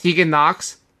 Tegan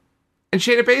Knox, and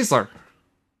Shayna Baszler.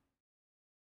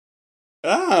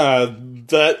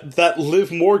 That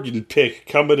Liv Morgan pick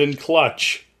coming in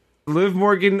clutch. Liv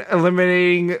Morgan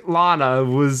eliminating Lana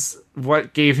was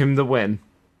what gave him the win.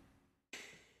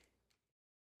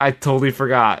 I totally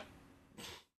forgot.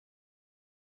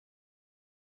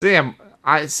 Damn.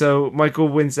 So Michael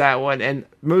wins that one, and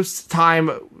most time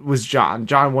was John.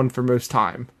 John won for most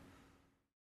time.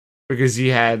 Because he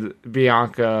had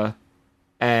Bianca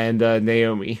and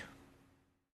Naomi.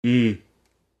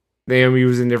 Naomi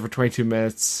was in there for 22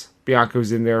 minutes. Bianca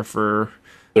was in there for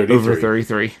 33. Over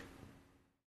 33.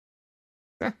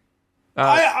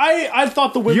 I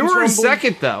thought the women's You were Rumble... in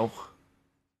second, though.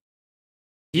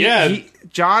 Yeah.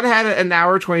 John had an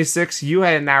hour 26. You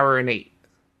had an hour and 8.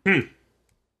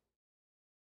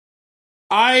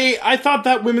 I thought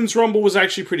that women's Rumble was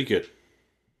actually pretty good.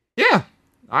 Yeah.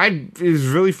 It was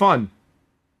really fun.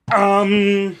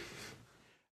 I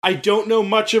don't know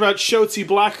much about Shotzi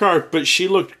Blackheart, but she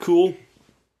looked cool.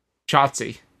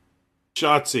 Shotzi.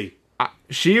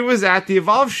 She was at the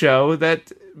Evolve show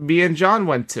that me and John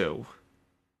went to.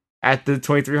 At the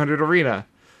 2300 Arena.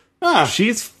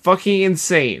 She's fucking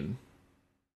insane.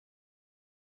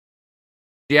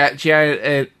 Yeah, she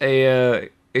had a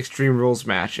Extreme Rules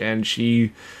match, and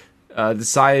she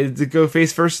decided to go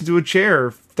face first into a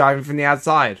chair, diving from the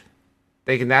outside.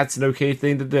 Thinking that's an okay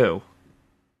thing to do.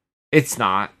 It's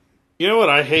not. You know what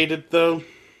I hated, though?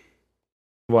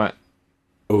 What?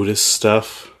 Otis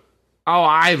stuff. Oh,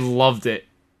 I loved it.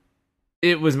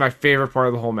 It was my favorite part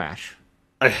of the whole match.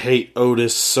 I hate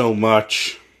Otis so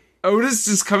much. Otis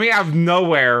just coming out of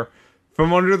nowhere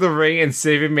from under the ring and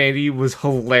saving Mandy was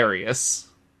hilarious.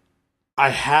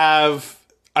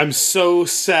 I'm so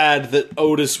sad that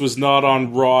Otis was not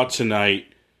on Raw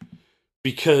tonight.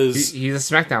 Because... He's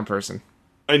a SmackDown person.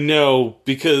 I know,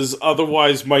 because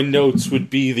otherwise my notes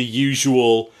would be the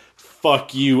usual,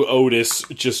 fuck you, Otis,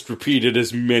 just repeated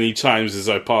as many times as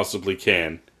I possibly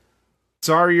can.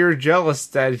 Sorry you're jealous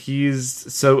that he's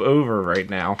so over right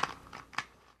now.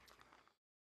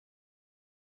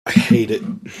 I hate it.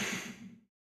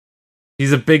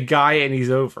 He's a big guy and he's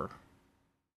over.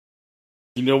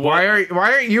 You know what?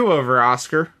 Why aren't you over,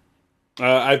 Oscar?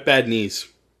 I have bad knees.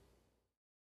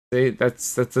 See,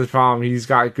 that's the problem. He's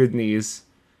got good knees.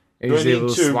 And he's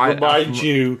able to remind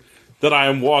you that I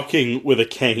am walking with a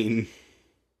cane.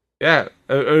 Yeah,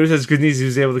 Otis has good knees. He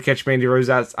was able to catch Mandy Rose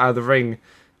out of the ring.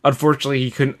 Unfortunately,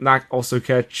 he could not also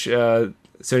catch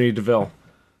Sonya Deville.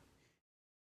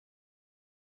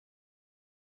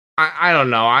 I don't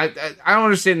know. I don't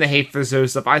understand the hate for this sort of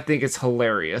stuff. I think it's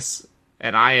hilarious.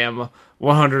 And I am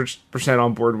 100%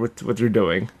 on board with what they're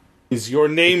doing. Is your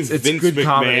name it's Vince good McMahon?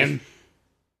 Comedy.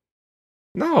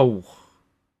 No.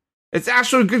 It's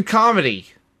actually good comedy.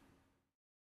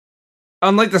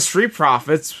 Unlike the Street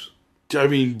Profits. I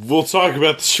mean, we'll talk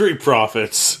about the Street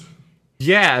Profits.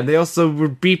 Yeah, they also were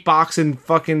beatboxing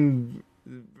fucking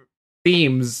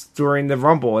themes during the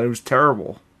Rumble, and it was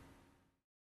terrible.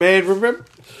 Man, remember...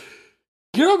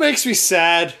 You know what makes me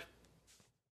sad?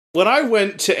 When I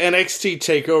went to NXT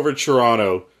TakeOver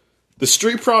Toronto, The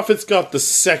Street Profits got the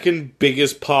second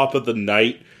biggest pop of the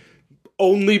night,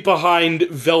 only behind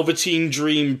Velveteen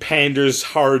Dream panders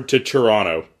hard to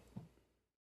Toronto.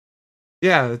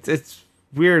 Yeah, it's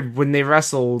weird. When they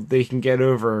wrestle, they can get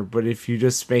over, but if you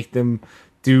just make them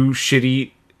do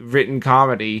shitty written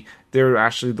comedy, they're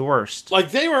actually the worst. Like,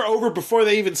 they were over before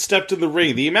they even stepped in the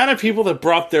ring. The amount of people that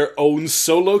brought their own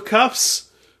solo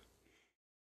cups.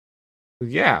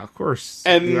 Yeah, of course.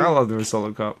 And I love the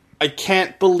solo cup. I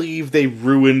can't believe they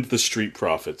ruined the Street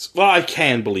Profits. Well, I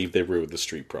can believe they ruined the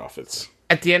Street Profits.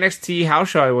 At the NXT house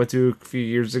show I went to a few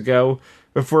years ago,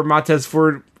 before Montez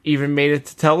Ford even made it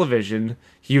to television,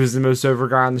 he was the most over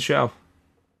guy on the show.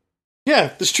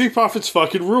 Yeah, the Street Profits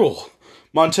fucking rule.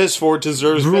 Montez Ford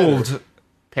deserves Ruled. better.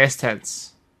 Past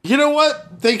tense. You know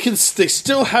what? They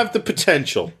still have the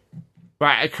potential.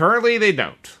 But currently they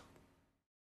don't.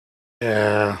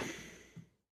 Yeah.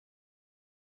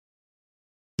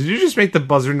 Did you just make the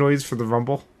buzzer noise for the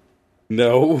Rumble?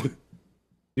 No.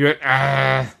 You went,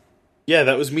 ah. Yeah,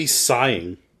 that was me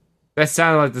sighing. That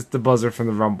sounded like the buzzer from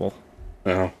the Rumble.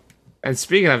 Oh. And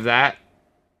speaking of that,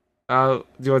 do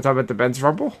you want to talk about the men's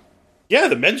Rumble? Yeah,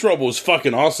 the men's Rumble was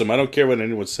fucking awesome. I don't care what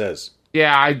anyone says.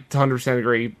 Yeah, I 100%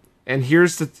 agree. And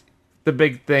here's the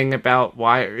big thing about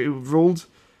why it ruled,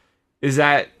 is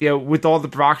that, you know, with all the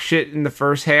Brock shit in the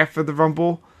first half of the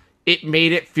Rumble, it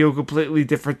made it feel completely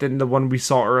different than the one we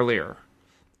saw earlier.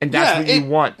 And that's what you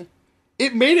want.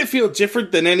 It made it feel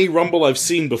different than any Rumble I've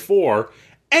seen before.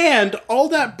 And all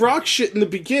that Brock shit in the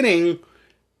beginning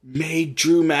made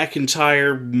Drew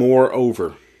McIntyre more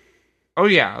over. Oh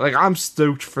yeah, like I'm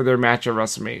stoked for their match at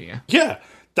WrestleMania. Yeah,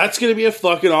 that's going to be a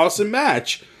fucking awesome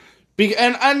match.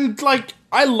 And like,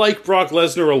 I like Brock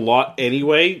Lesnar a lot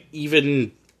anyway,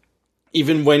 even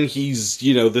when he's,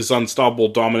 you know, this unstoppable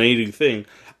dominating thing.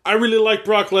 I really like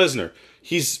Brock Lesnar.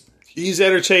 He's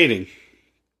entertaining.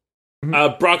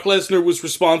 Mm-hmm. Brock Lesnar was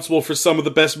responsible for some of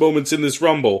the best moments in this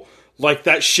Rumble, like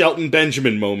that Shelton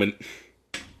Benjamin moment.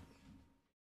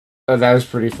 Oh, that was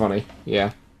pretty funny.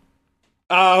 Yeah.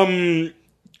 And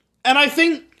I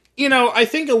think, you know,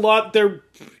 a lot there.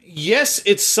 Yes,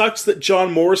 it sucks that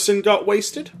John Morrison got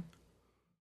wasted.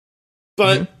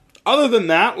 But other than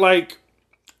that, like,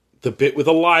 the bit with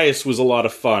Elias was a lot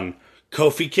of fun.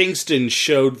 Kofi Kingston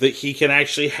showed that he can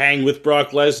actually hang with Brock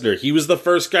Lesnar. He was the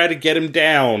first guy to get him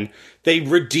down. They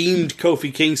redeemed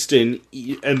Kofi Kingston,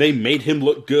 and they made him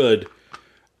look good.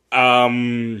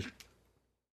 You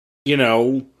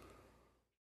know,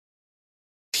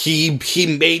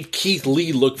 he made Keith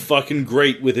Lee look fucking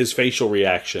great with his facial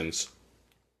reactions.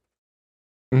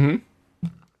 Mm-hmm.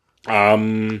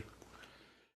 And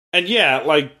yeah,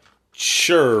 like,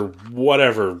 sure,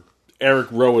 whatever. Eric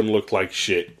Rowan looked like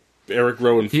shit. Eric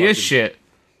Rowan He is shit.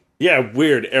 Yeah,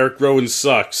 weird. Eric Rowan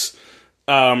sucks.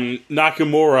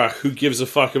 Nakamura, who gives a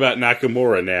fuck about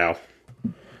Nakamura now?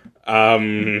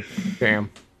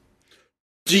 Damn.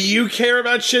 Do you care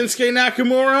about Shinsuke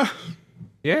Nakamura?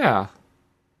 Yeah.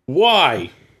 Why?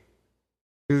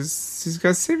 Because he's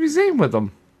got Sami Zayn with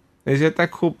him. He's got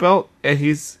that cool belt, and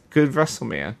he's good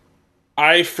WrestleMan.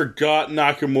 I forgot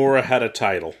Nakamura had a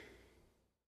title.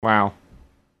 Wow.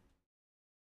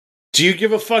 Do you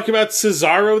give a fuck about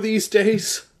Cesaro these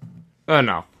days? Oh,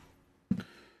 no. Do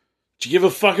you give a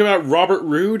fuck about Robert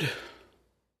Roode?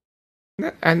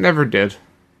 I never did.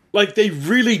 Like, they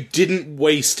really didn't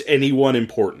waste anyone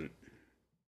important.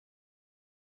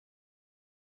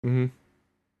 Mm-hmm.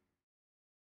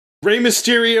 Rey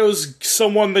Mysterio's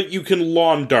someone that you can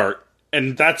lawn dart,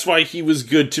 and that's why he was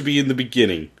good to be in the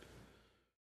beginning.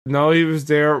 No, he was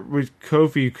there with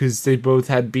Kofi because they both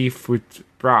had beef with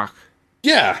Brock.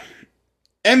 Yeah.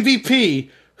 MVP,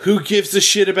 who gives a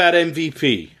shit about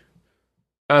MVP?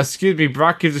 Excuse me,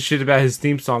 Brock gives a shit about his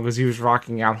theme song because he was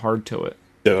rocking out hard to it.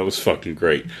 Yeah, that was fucking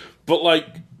great. But, like,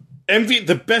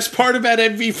 the best part about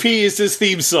MVP is his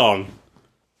theme song.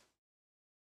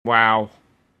 Wow.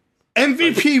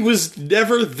 MVP was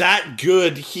never that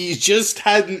good. He just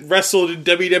hadn't wrestled in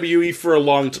WWE for a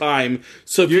long time.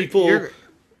 So people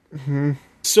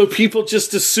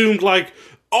just assumed, like,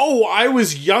 oh, I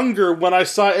was younger when I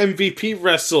saw MVP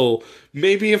wrestle.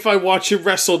 Maybe if I watch him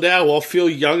wrestle now, I'll feel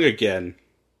young again.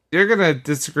 You're gonna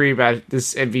disagree about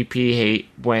this MVP hate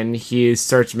when he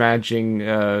starts managing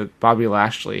Bobby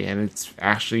Lashley, and it's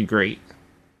actually great.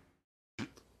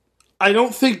 I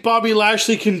don't think Bobby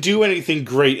Lashley can do anything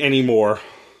great anymore.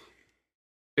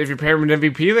 If you pair him with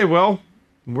MVP, they will.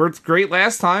 Worked great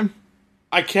last time.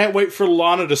 I can't wait for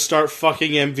Lana to start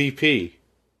fucking MVP.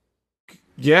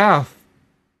 Yeah.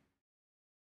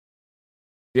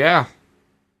 Yeah.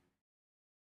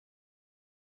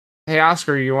 Hey,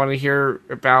 Oscar, you want to hear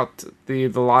about the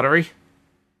lottery?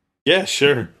 Yeah,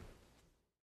 sure.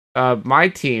 My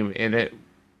team in it.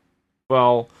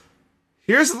 Well,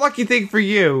 here's the lucky thing for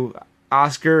you,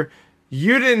 Oscar.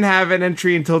 You didn't have an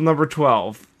entry until number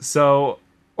 12, so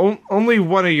only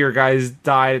one of your guys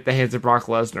died at the hands of Brock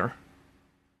Lesnar.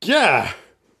 Yeah.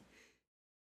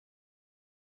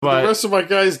 But the rest of my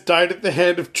guys died at the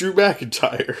hand of Drew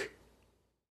McIntyre.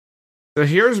 so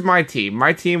here's my team.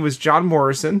 My team was John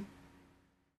Morrison.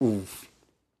 Oof.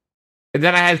 And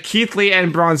then I had Keith Lee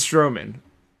and Braun Strowman.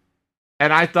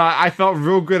 And I felt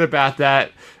real good about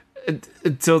that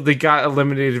until they got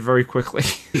eliminated very quickly.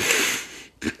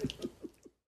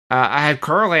 I had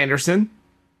Carl Anderson,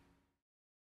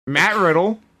 Matt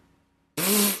Riddle,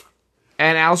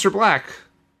 and Aleister Black.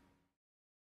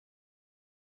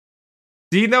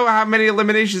 Do you know how many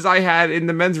eliminations I had in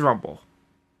the men's rumble?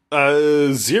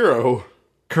 0.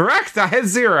 Correct, I had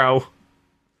 0.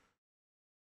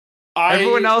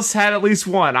 Everyone else had at least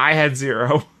 1. I had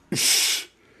 0.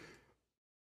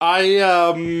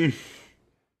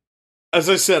 As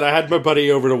I said, I had my buddy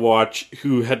over to watch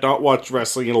who had not watched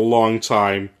wrestling in a long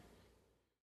time.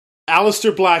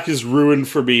 Aleister Black is ruined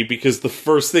for me because the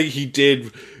first thing he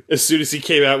did as soon as he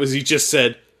came out was he just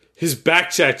said, his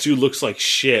back tattoo looks like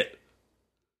shit.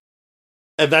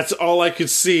 And that's all I could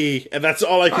see, and that's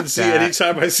all I can see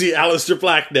anytime I see Aleister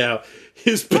Black now.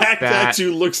 His back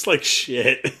tattoo looks like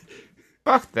shit.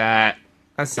 Fuck that.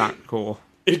 That's not cool.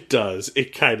 It does.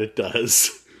 It kind of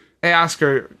does. Hey,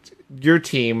 Oscar, your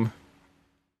team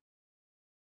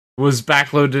was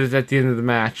backloaded at the end of the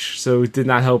match, so it did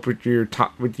not help with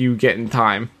with you getting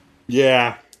time.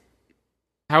 Yeah.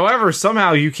 However,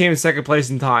 somehow you came in second place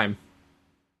in time.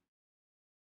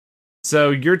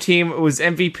 So your team was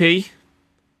MVP,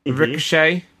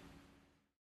 Ricochet,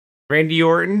 Randy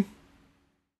Orton,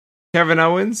 Kevin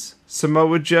Owens,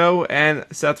 Samoa Joe, and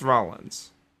Seth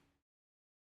Rollins.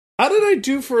 How did I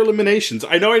do for eliminations?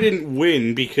 I know I didn't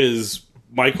win because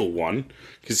Michael won,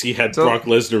 because he had Brock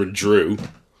Lesnar and Drew.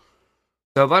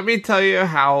 So let me tell you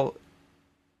how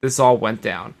this all went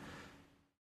down.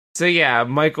 So yeah,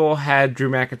 Michael had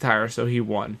Drew McIntyre, so he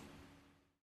won.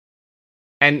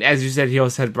 And as you said, he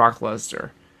also had Brock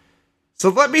Lesnar. So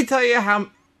let me tell you how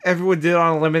everyone did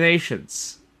on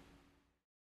eliminations.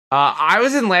 I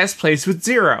was in last place with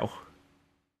 0.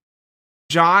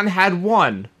 John had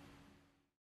 1.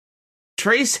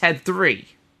 Trace had 3.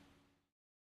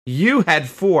 You had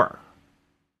 4.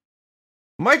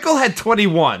 Michael had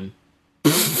 21.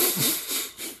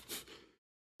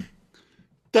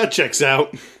 That checks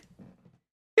out. He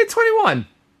had 21.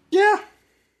 Yeah.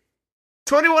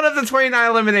 21 of the 29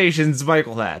 eliminations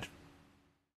Michael had.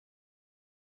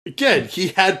 Again, he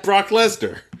had Brock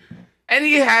Lesnar. And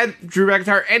he had Drew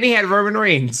McIntyre, and he had Roman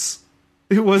Reigns.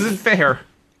 It wasn't fair.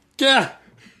 Yeah.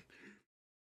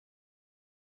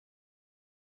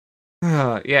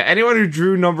 Yeah, anyone who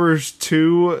drew numbers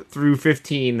 2 through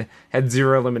 15 had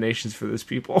 0 eliminations for those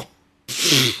people.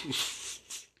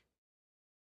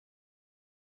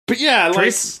 But yeah,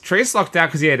 like... Trace lucked out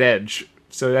because he had Edge,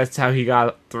 so that's how he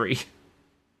got 3.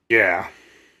 Yeah.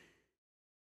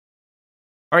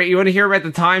 Alright, you want to hear about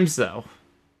the times, though?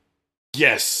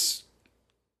 Yes.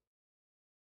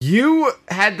 You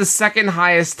had the second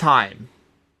highest time.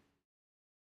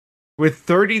 With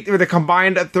a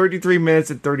combined 33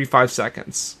 minutes and 35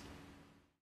 seconds.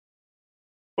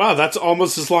 Wow, that's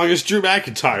almost as long as Drew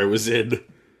McIntyre was in.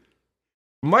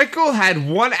 Michael had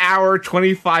 1 hour,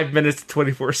 25 minutes,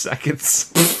 24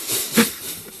 seconds.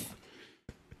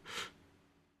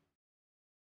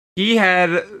 He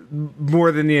had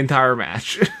more than the entire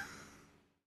match.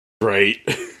 Right.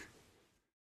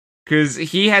 Because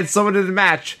he had someone in the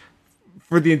match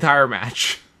for the entire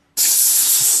match.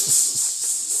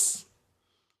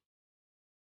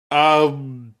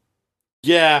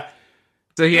 Yeah.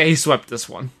 So yeah, he swept this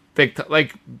one.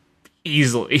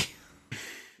 Easily.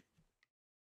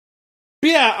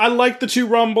 Yeah, I like the 2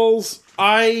 Rumbles.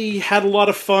 I had a lot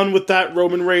of fun with that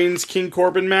Roman Reigns King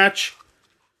Corbin match.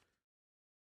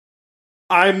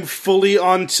 I'm fully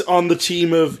on the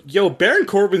team of, Baron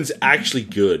Corbin's actually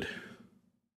good.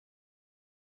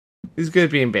 He's good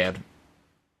at being bad.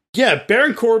 Yeah,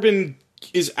 Baron Corbin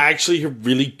is actually a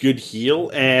really good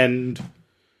heel, and...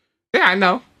 Yeah, I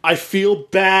know. I feel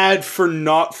bad for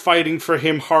not fighting for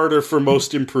him harder for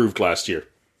Most Improved last year.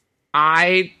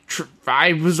 I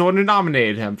was the one who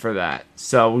nominated him for that,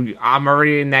 so I'm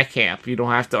already in that camp. You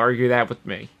don't have to argue that with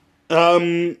me.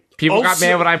 People got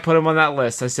mad when I put him on that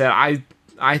list. I said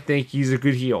I think he's a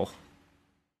good heel.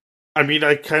 I mean,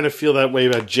 I kind of feel that way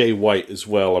about Jay White as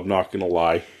well. I'm not gonna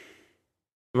lie.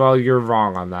 Well, you're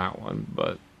wrong on that one,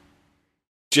 but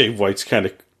Jay White's kind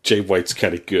of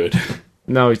good.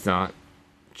 No, he's not.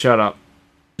 Shut up.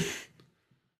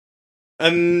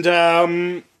 And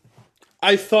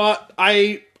I thought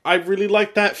I really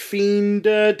liked that Fiend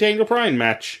Daniel Bryan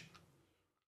match.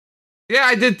 Yeah,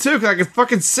 I did too, because I could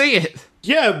fucking see it.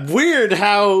 Yeah, weird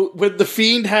how when the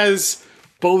Fiend has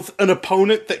both an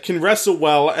opponent that can wrestle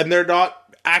well and they're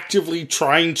not actively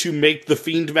trying to make the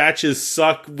Fiend matches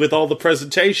suck with all the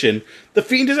presentation, the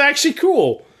Fiend is actually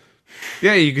cool.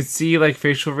 Yeah, you could see, like,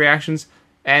 facial reactions.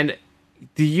 And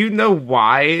do you know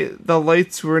why the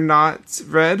lights were not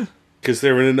red? Because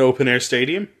they're in an open-air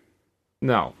stadium?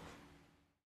 No.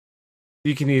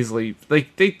 You can easily...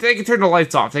 Like, they can turn the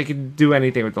lights off. They can do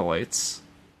anything with the lights.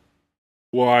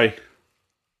 Why?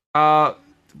 What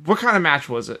kind of match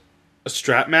was it? A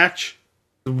strap match?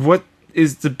 What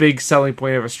is the big selling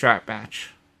point of a strap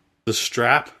match? The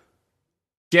strap?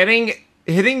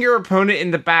 Hitting your opponent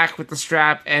in the back with the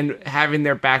strap and having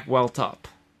their back welt up.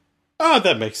 Oh,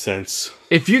 that makes sense.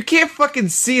 If you can't fucking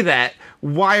see that,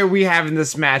 why are we having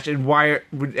this match and why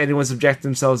would anyone subject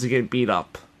themselves to getting beat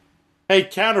up? Hey,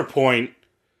 counterpoint.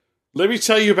 Let me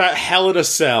tell you about Hell in a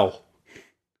Cell.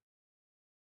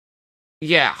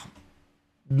 Yeah.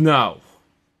 No.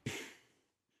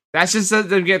 That's just that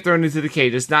them get thrown into the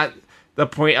cage. It's not the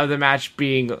point of the match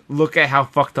being, look at how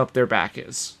fucked up their back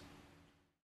is.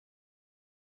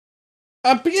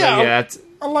 But yeah, So, yeah,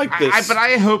 I like this. but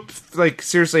I hope, like,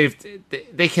 seriously, if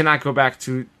they cannot go back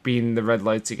to being the red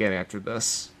lights again after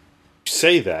this. You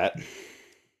say that.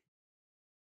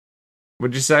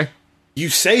 What'd you say? You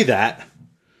say that.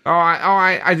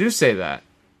 I do say that.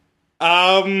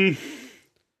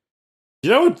 You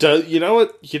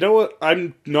know what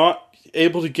I'm not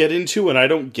able to get into and I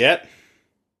don't get?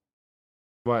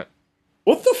 What?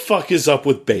 What the fuck is up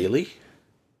with Bayley?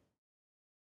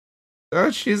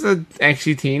 She's an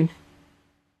angsty teen.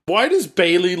 Why does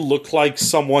Bayley look like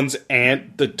someone's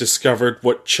aunt that discovered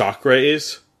what chakra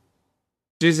is?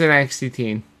 She's an angsty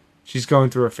teen. She's going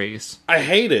through a phase. I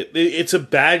hate it. It's a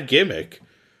bad gimmick.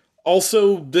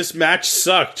 Also, this match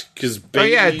sucked because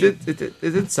Bayley. Oh yeah, it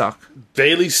did suck.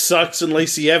 Bayley sucks and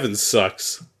Lacey Evans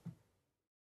sucks.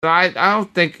 I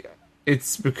don't think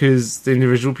it's because the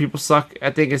individual people suck.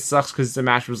 I think it sucks because the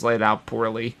match was laid out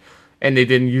poorly, and they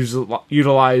didn't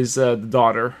utilize the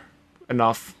daughter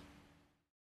enough.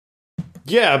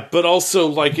 Yeah, but also,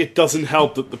 like, it doesn't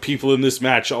help that the people in this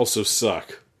match also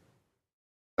suck.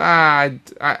 I'll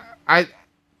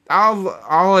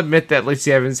admit that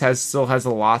Lacey Evans still has a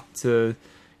lot to,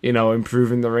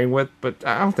 improve in the ring with, but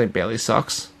I don't think Bayley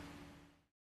sucks.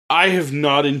 I have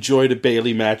not enjoyed a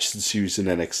Bayley match since she was in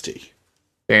NXT.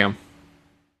 Damn.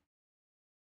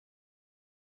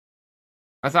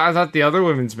 I thought the other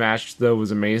women's match though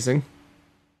was amazing.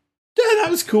 Yeah,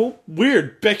 that was cool.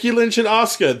 Weird. Becky Lynch and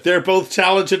Asuka, they're both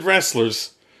talented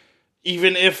wrestlers.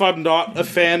 Even if I'm not a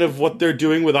fan of what they're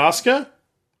doing with Asuka.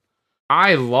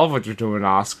 I love what you're doing with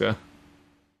Asuka.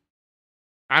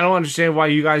 I don't understand why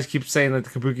you guys keep saying that the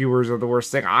Kabuki Warriors are the worst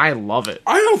thing. I love it.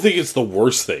 I don't think it's the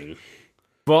worst thing.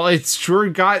 Well, it's sure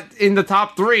got in the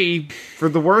top 3 for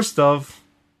the worst of.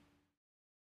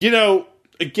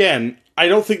 Again, I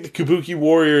don't think the Kabuki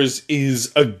Warriors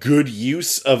is a good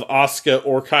use of Asuka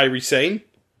or Kairi Sane.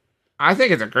 I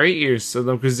think it's a great use of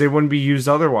them because they wouldn't be used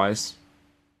otherwise.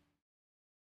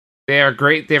 They are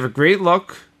great. They have a great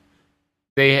look.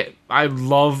 I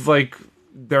love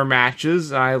their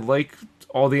matches. I like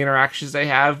all the interactions they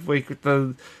have, like with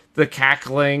the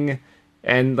cackling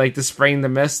and the spraying the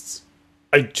mists.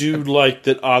 I do like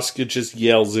that Asuka just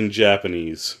yells in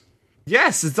Japanese.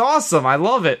 Yes, it's awesome. I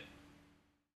love it.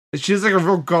 She has a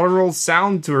real guttural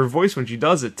sound to her voice when she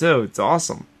does it too. It's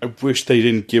awesome. I wish they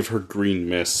didn't give her green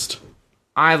mist.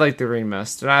 I like the green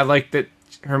mist, and I like that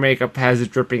her makeup has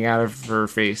it dripping out of her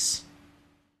face.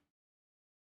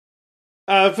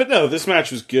 But no, this match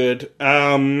was good.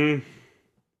 And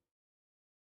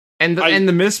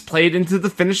the mist played into the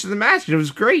finish of the match, and it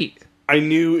was great. I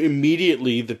knew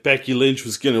immediately that Becky Lynch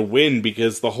was going to win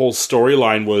because the whole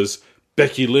storyline was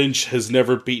Becky Lynch has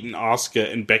never beaten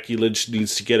Asuka, and Becky Lynch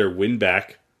needs to get her win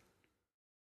back.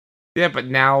 Yeah, but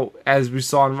now, as we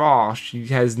saw in Raw, she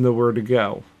has nowhere to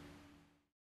go.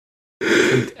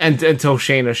 and until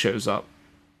Shayna shows up.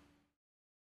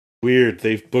 Weird,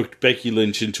 they've booked Becky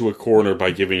Lynch into a corner by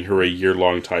giving her a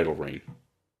year-long title reign.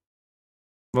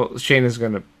 Well, Shayna's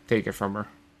going to take it from her.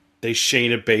 They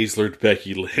Shayna Baszlered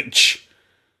Becky Lynch.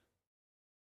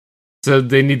 So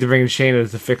they need to bring in Shayna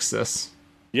to fix this.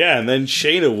 Yeah, and then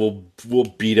Shayna will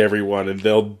beat everyone, and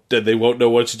they won't know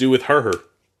what to do with her.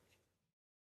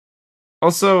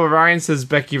 Also, Ryan says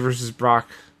Becky versus Brock.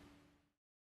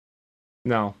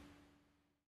 No.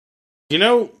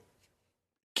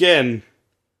 Again,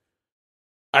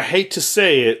 I hate to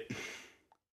say it,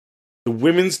 the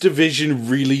women's division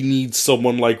really needs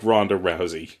someone like Ronda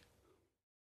Rousey.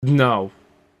 No.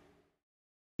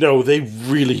 No, they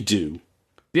really do.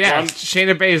 Yeah,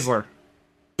 Shayna Baszler.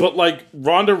 But, like,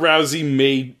 Ronda Rousey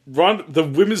made... the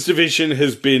women's division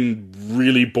has been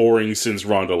really boring since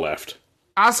Ronda left.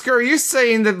 Oscar, are you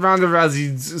saying that Ronda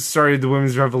Rousey started the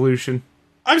women's revolution?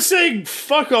 I'm saying,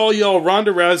 fuck all y'all,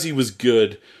 Ronda Rousey was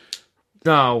good.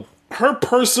 No. Her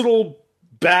personal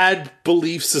bad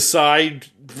beliefs aside,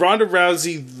 Ronda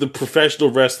Rousey, the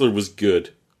professional wrestler, was good.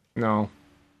 No.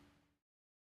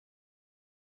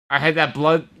 I had that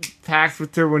blood pact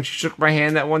with her when she shook my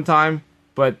hand that one time,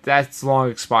 but that's long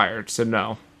expired, so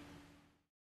no.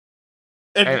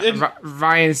 And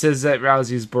Ryan says that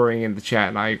Rousey's boring in the chat,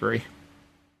 and I agree.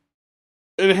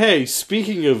 And hey,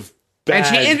 speaking of bad...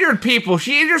 And she injured people!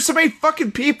 She injured so many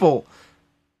fucking people!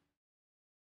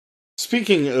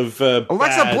 Speaking of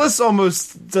Alexa Bliss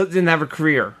almost didn't have a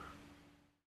career.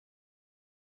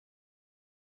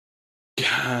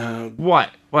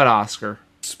 What? What, Oscar?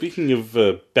 Speaking of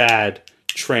bad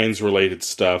trans-related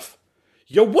stuff,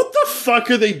 yo, what the fuck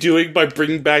are they doing by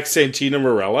bringing back Santina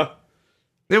Marella?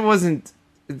 It's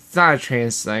not a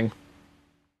trans thing.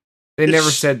 They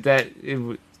never said that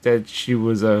that she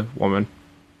was a woman.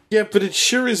 Yeah, but it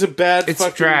sure is a bad It's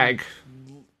drag.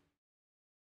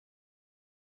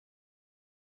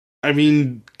 I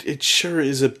mean, it sure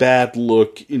is a bad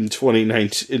look in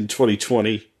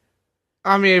 2020.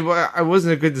 I mean, it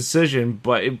wasn't a good decision,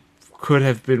 but it could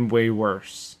have been way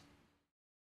worse.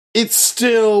 It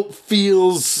still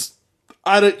feels...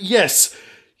 Yes,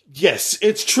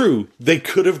 it's true. They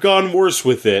could have gone worse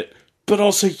with it. But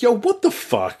also, yo, what the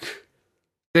fuck?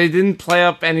 They didn't play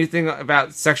up anything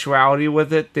about sexuality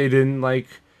with it. They didn't, make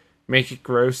it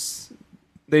gross.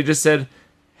 They just said,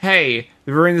 hey,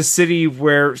 we're in the city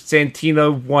where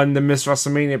Santina won the Miss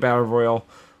WrestleMania Battle Royal.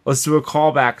 Let's do a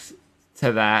callback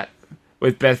to that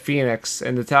with Beth Phoenix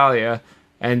and Natalya.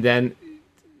 And then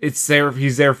he's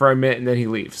there for a minute and then he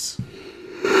leaves.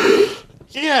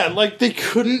 Yeah, they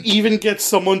couldn't even get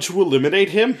someone to eliminate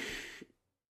him?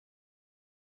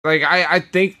 I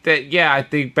think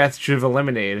Beth should have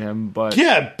eliminated him, but...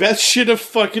 Yeah, Beth should have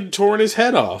fucking torn his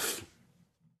head off.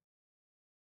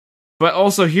 But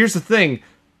also, here's the thing.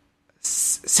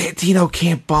 Santino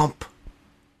can't bump.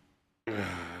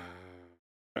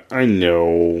 I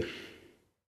know.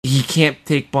 He can't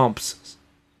take bumps.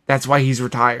 That's why he's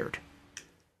retired.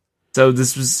 So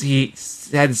he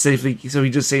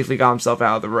just safely got himself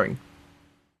out of the ring.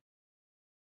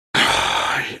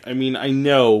 I mean, I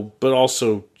know, but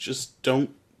also, just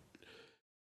don't...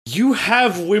 You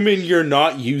have women you're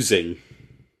not using.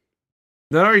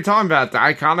 No, what are you talking about? The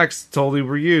Iconics totally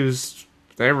were used.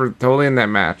 They were totally in that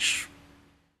match.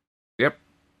 Yep.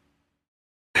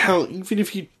 Hell, even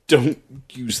if you don't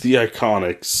use the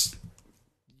Iconics,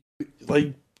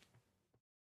 bring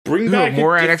back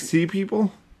more NXT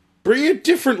people? Bring a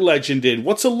different legend in.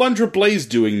 What's Alundra Blaze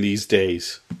doing these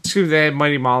days? They had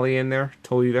Mighty Molly in there.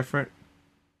 Totally different.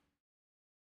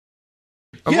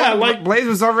 Yeah, Blaze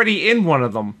was already in one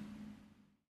of them.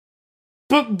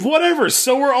 But whatever,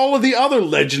 so were all of the other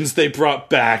legends they brought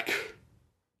back.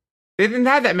 They didn't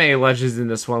have that many legends in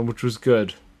this one, which was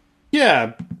good.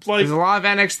 Yeah, there's a lot of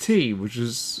NXT, which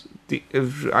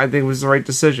I think was the right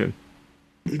decision.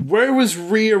 Where was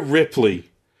Rhea Ripley?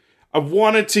 I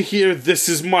wanted to hear "This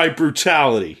Is My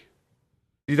Brutality."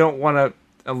 You don't want to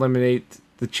eliminate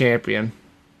the champion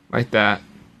like that.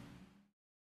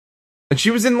 And she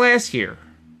was in last year.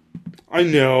 I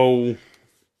know.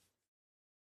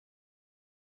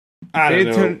 I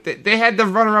don't know. They had the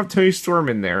runner-up Toni Storm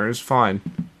in there. It was fine.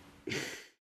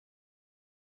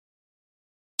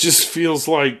 Just feels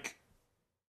like...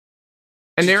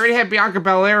 And they already had Bianca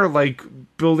Belair,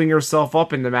 building herself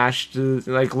up in the match to,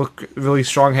 look really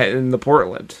strong heading into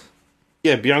Portland.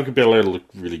 Yeah, Bianca Belair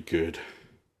looked really good.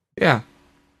 Yeah.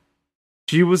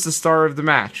 She was the star of the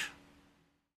match.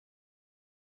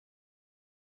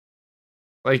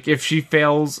 If she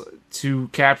fails to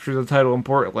capture the title in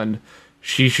Portland,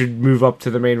 she should move up to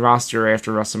the main roster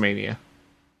after WrestleMania.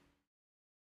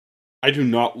 I do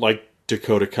not like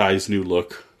Dakota Kai's new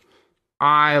look.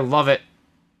 I love it.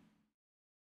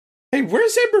 Hey,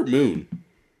 where's Ember Moon?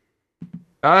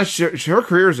 Her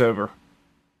career's over.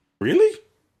 Really?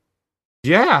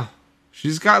 Yeah.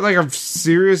 She's got, a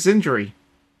serious injury.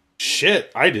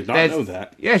 Shit, I did not know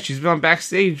that. Yeah, she's been on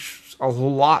backstage a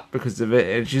whole lot because of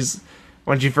it, and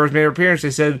when she first made her appearance,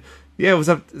 they said, yeah, what's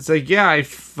up? It's I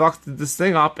fucked this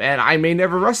thing up, and I may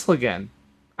never wrestle again.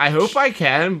 I hope I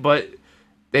can, but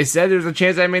they said there's a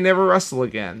chance I may never wrestle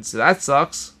again, so that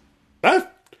sucks.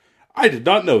 I I did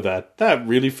not know that. That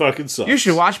really fucking sucks. You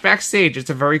should watch Backstage. It's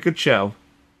a very good show.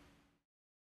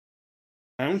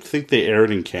 I don't think they aired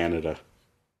in Canada.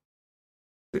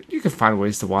 You can find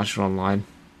ways to watch it online.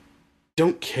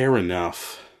 Don't care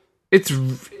enough.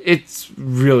 It's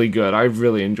really good. I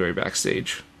really enjoy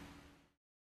Backstage.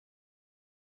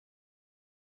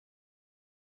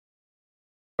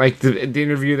 Like the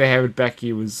interview they had with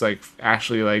Becky was like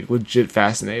actually like legit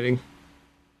fascinating.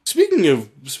 Speaking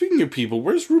of people,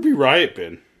 where's Ruby Riott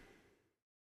been?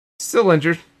 Still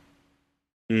injured.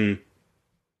 Hmm.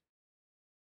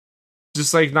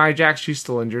 Just like Nia Jax, she's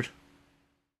still injured.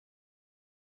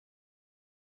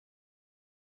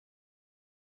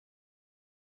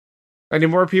 Any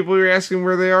more people you're asking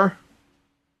where they are?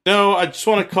 No, I just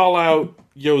want to call out,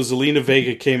 Zelina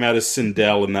Vega came out as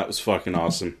Sindel, and that was fucking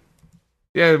awesome.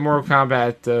 Yeah, the Mortal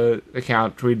Kombat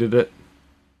account tweeted it.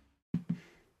 It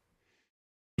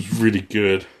was really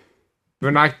good.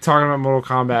 We're not talking about Mortal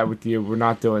Kombat with you. We're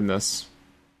not doing this.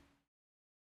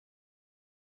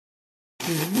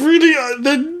 Really,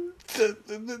 the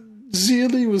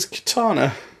Zealy was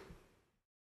Katana.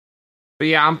 But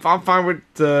yeah, I'm fine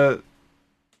with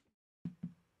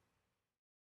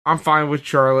I'm fine with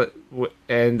Charlotte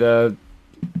and Drew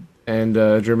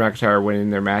McIntyre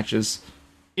winning their matches.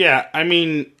 Yeah, I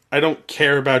mean, I don't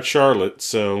care about Charlotte,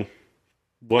 so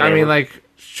whatever. I mean, like,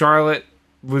 Charlotte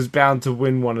was bound to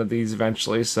win one of these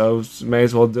eventually, so may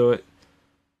as well do it.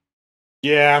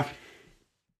 Yeah.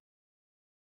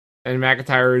 And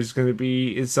McIntyre is going to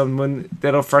be someone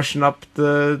that'll freshen up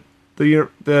the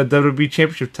WWE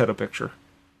Championship title picture.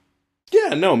 Yeah,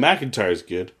 no, McIntyre's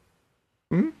good.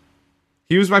 Mm-hmm.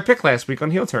 He was my pick last week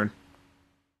on Heel Turn.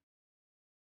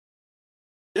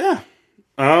 Yeah.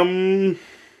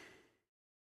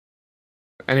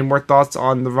 Any more thoughts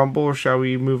on the Rumble, or shall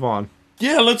we move on?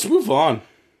 Yeah, let's move on.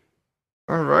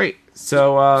 All right.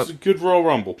 So, it's a good Royal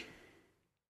Rumble.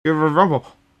 Good Rumble.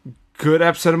 Good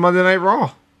episode of Monday Night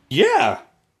Raw. Yeah.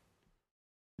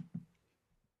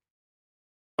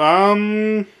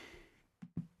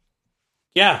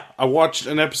 Yeah, I watched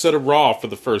an episode of Raw for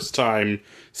the first time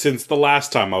since the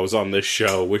last time I was on this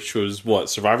show, which was, what,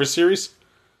 Survivor Series?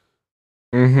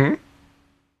 Mm-hmm.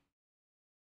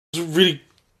 It was really...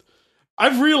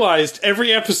 I've realized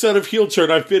every episode of Heel Turn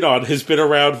I've been on has been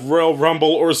around Royal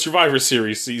Rumble or Survivor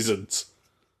Series seasons.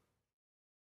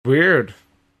 Weird.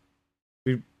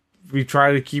 We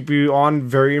try to keep you on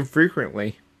very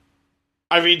infrequently.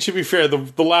 I mean, to be fair,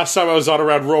 the last time I was on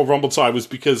around Royal Rumble time was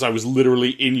because I was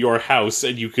literally in your house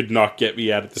and you could not get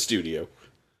me out of the studio.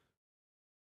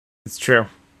 It's true.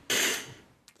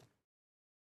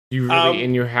 You really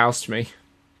in your house me.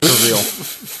 For real.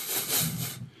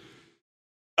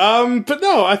 But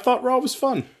no, I thought Raw was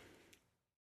fun.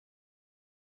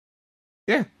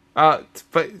 Yeah.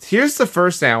 But here's the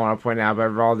first thing I want to point out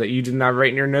about Raw that you did not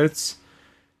write in your notes.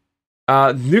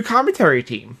 New commentary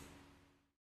team.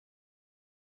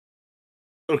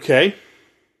 Okay.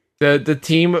 The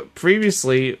team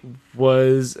previously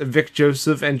was Vic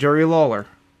Joseph and Jerry Lawler.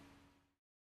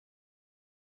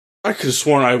 I could have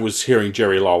sworn I was hearing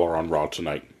Jerry Lawler on Raw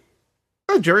tonight.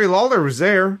 Oh, Jerry Lawler was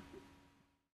there.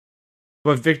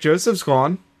 But Vic Joseph's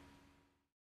gone.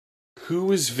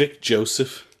 Who is Vic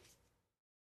Joseph?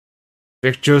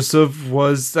 Vic Joseph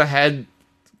was the head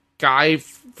guy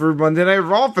for Monday Night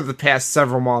Raw for the past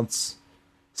several months.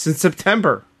 Since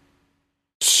September.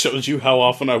 Shows you how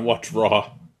often I watch Raw.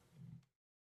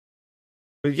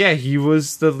 But yeah, he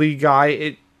was the lead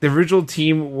guy. The original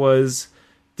team was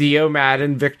Dio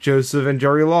Madden, Vic Joseph, and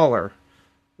Jerry Lawler.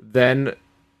 Then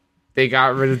they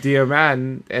got rid of Dio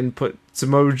Madden and put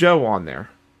Samoa Joe on there.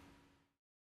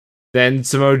 Then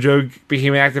Samoa Joe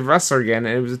became an active wrestler again,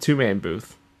 and it was a two-man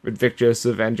booth with Vic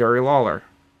Joseph and Jerry Lawler.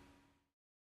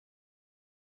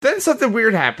 Then something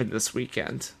weird happened this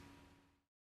weekend.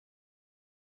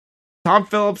 Tom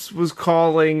Phillips was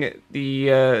calling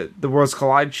the Worlds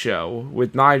Collide show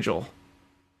with Nigel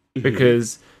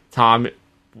because Tom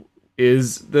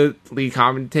is the lead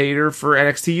commentator for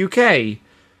NXT UK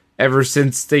ever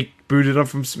since they booted him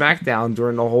from SmackDown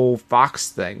during the whole Fox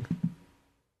thing.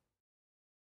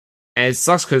 And it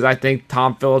sucks because I think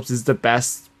Tom Phillips is the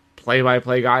best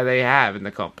play-by-play guy they have in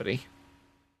the company.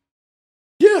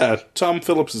 Yeah, Tom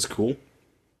Phillips is cool.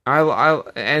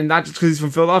 And not just because he's from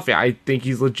Philadelphia. I think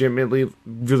he's legitimately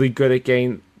really good at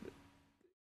getting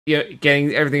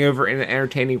everything over in an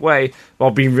entertaining way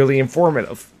while being really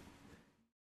informative.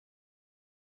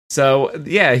 So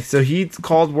yeah, so he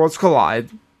called Worlds Collide.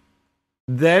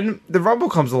 Then the Rumble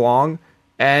comes along,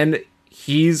 and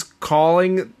he's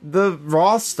calling the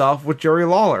Raw stuff with Jerry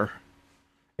Lawler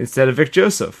instead of Vic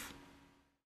Joseph.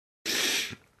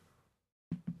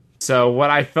 So what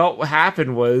I felt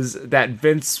happened was that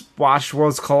Vince watched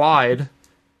Worlds Collide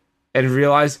and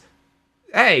realized,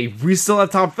 hey, we still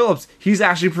have Tom Phillips. He's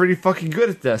actually pretty fucking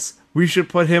good at this. We should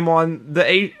put him on the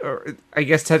A, or I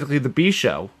guess technically the B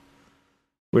show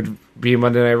would be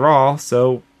Monday Night Raw.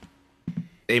 So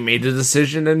they made the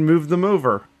decision and moved them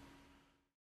over.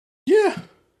 Yeah.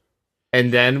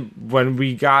 And then when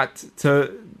we got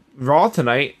to Raw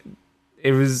tonight,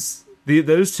 it was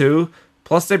those two.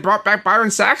 Plus they brought back Byron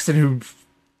Saxton, who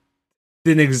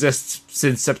didn't exist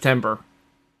since September.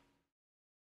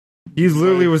 He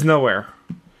literally was nowhere.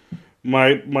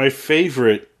 My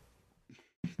favorite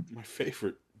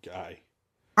guy.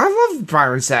 I love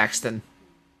Byron Saxton.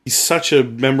 He's such a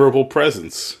memorable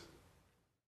presence.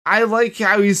 I like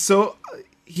how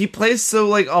he plays so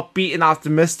like upbeat and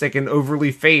optimistic and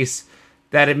overly face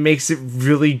that it makes it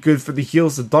really good for the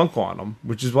heels to dunk on him,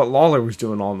 which is what Lawler was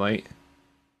doing all night.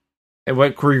 And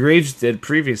what Corey Graves did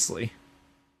previously.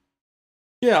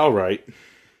 Yeah, all right.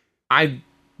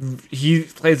 He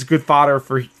plays good fodder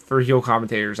for heel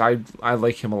commentators. I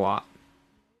like him a lot.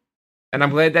 And I'm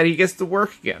glad that he gets to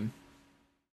work again.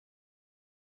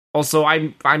 Also,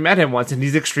 I met him once and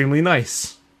he's extremely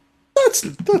nice.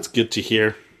 That's good to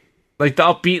hear. Like the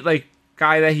upbeat like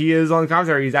guy that he is on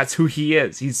commentary, that's who he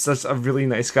is. He's such a really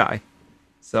nice guy.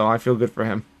 So I feel good for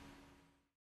him.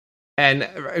 And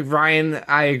Ryan,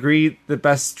 I agree, the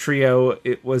best trio,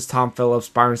 it was Tom Phillips,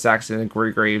 Byron Saxton, and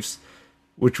Corey Graves,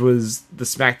 which was the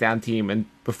SmackDown team and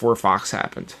before Fox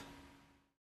happened.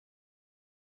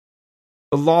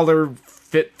 The Lawler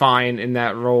fit fine in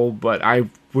that role, but I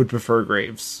would prefer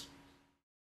Graves.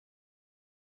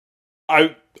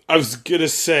 I was gonna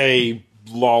say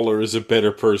Lawler is a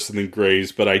better person than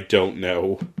Graves, but I don't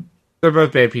know. They're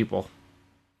both bad people.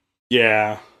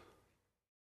 Yeah.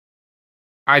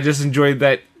 I just enjoyed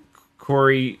that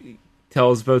Corey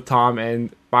tells both Tom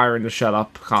and Byron to shut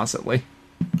up constantly.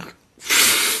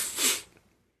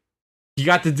 He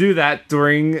got to do that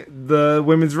during the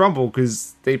Women's Rumble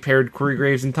because they paired Corey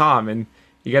Graves and Tom, and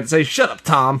you got to say, "Shut up,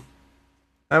 Tom."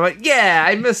 I'm like, yeah,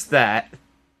 I missed that.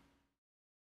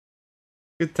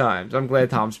 Good times. I'm glad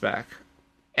Tom's back.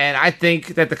 And I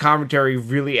think that the commentary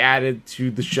really added to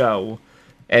the show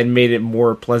and made it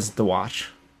more pleasant to watch.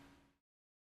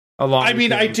 I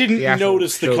didn't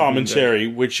notice the commentary,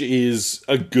 which is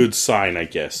a good sign, I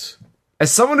guess.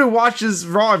 As someone who watches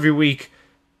Raw every week,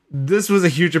 this was a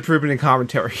huge improvement in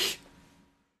commentary.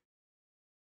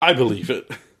 I believe it.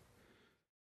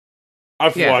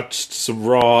 I've watched some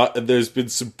Raw, and there's been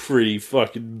some pretty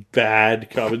fucking bad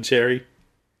commentary.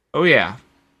 Oh, yeah.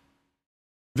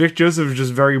 Vic Joseph was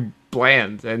just very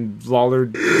bland, and Lawler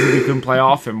really couldn't play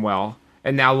off him well.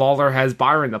 And now Lawler has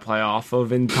Byron to play off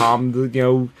of, and Tom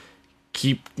to,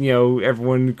 keep,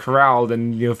 everyone corralled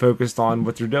and, focused on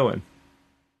what they're doing.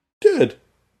 Good.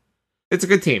 It's a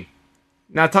good team.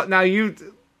 Now you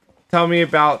tell me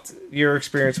about your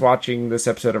experience watching this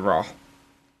episode of Raw.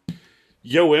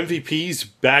 Yo, MVP's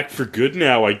back for good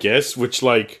now, I guess, which,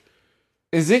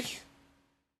 Is he?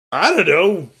 I don't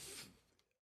know.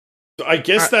 I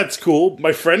guess that's cool.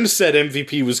 My friend said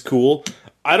MVP was cool.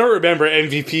 I don't remember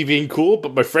MVP being cool,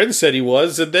 but my friend said he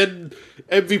was, and then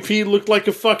MVP looked like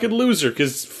a fucking loser,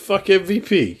 because fuck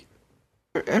MVP.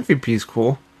 MVP's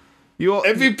cool.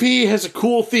 MVP has a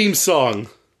cool theme song.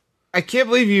 I can't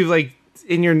believe you,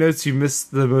 in your notes, you missed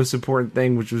the most important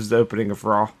thing, which was the opening of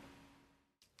Raw.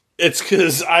 It's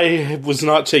because I was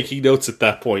not taking notes at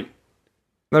that point.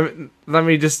 Let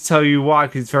me just tell you why,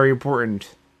 because it's very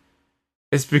important.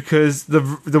 It's because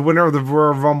the winner of the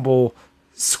Royal Rumble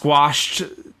squashed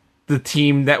the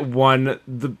team that won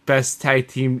the best tag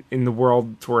team in the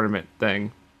world tournament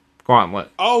thing. Gauntlet.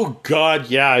 Oh, God,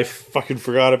 yeah, I fucking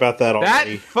forgot about that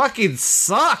already. That fucking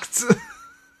sucked!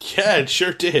 Yeah, it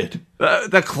sure did.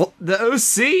 The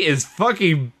OC is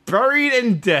fucking buried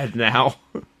and dead now.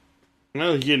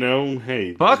 Well,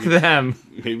 hey. Fuck them.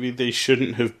 Maybe they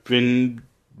shouldn't have been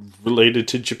related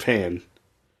to Japan.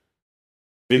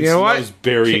 Vince loves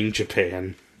burying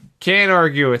Japan. Can't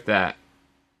argue with that.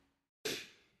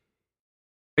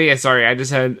 But yeah, sorry, I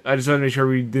just wanted to make sure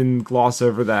we didn't gloss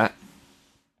over that.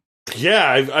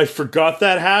 Yeah, I forgot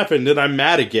that happened, and I'm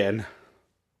mad again.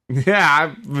 Yeah,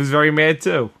 I was very mad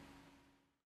too.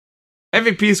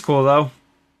 MVP's cool though.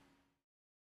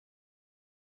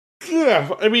 Yeah,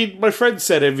 I mean, my friend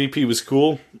said MVP was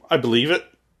cool. I believe it.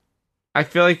 I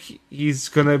feel like he's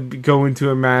gonna go into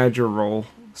a manager role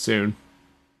soon.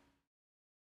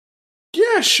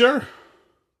 Yeah, sure.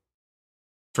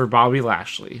 For Bobby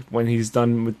Lashley, when he's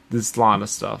done with this Lana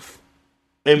stuff.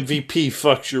 MVP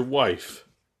fucks your wife.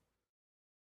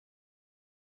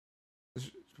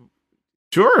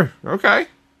 Sure, okay.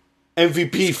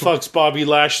 MVP fucks Bobby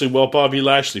Lashley while Bobby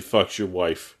Lashley fucks your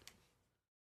wife.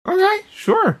 Okay,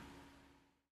 sure.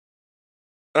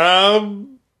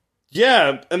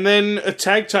 Yeah, and then a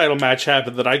tag title match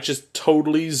happened that I just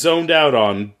totally zoned out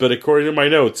on, but according to my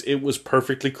notes, it was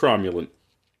perfectly cromulent.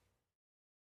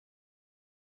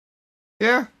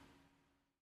 Yeah.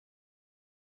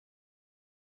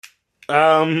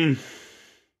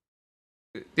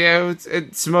 Yeah,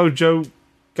 Samoa Joe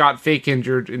got fake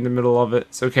injured in the middle of it,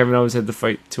 so Kevin Owens had to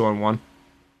fight 2-on-1.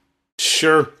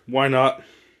 Sure, why not?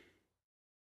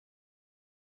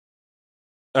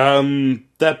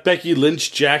 That Becky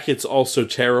Lynch jacket's also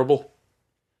terrible.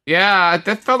 Yeah,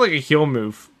 that felt like a heel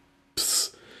move.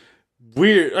 Psst.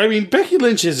 Weird. I mean, Becky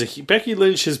Lynch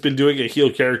has been doing a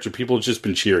heel character. People have just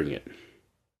been cheering it.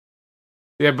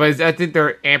 Yeah, but I think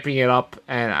they're amping it up,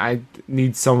 and I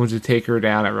need someone to take her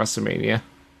down at WrestleMania.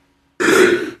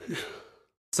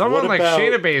 Someone like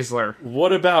Shayna Baszler.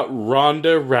 What about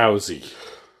Ronda Rousey?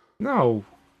 No.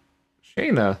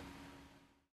 Shayna.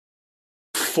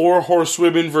 4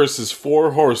 horsewomen versus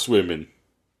 4 horsewomen.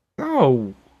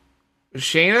 No.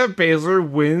 Shayna Baszler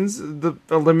wins the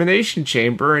Elimination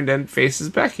Chamber and then faces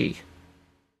Becky.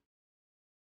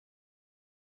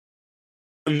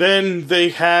 And then they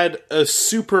had a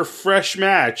super fresh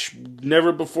match,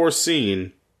 never before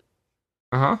seen.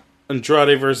 Uh-huh.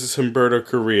 Andrade versus Humberto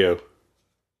Carrillo.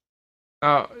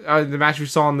 The match we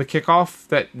saw on the kickoff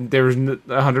that there was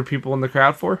 100 people in the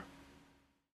crowd for?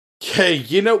 Okay,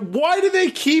 you know, why do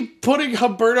they keep putting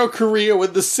Humberto Carrillo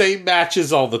in the same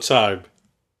matches all the time?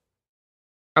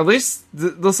 At least,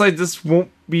 looks like this won't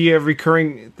be a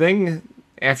recurring thing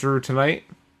after tonight.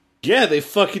 Yeah, they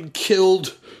fucking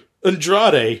killed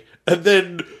Andrade, and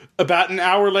then about an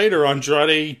hour later,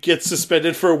 Andrade gets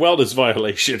suspended for a wellness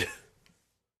violation.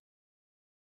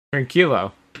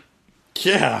 Tranquilo.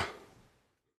 Yeah.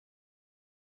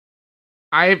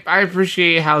 I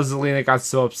appreciate how Zelina got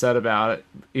so upset about it,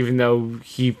 even though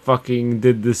he fucking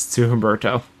did this to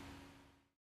Humberto.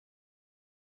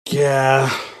 Yeah.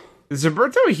 Is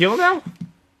Humberto a heel now? Who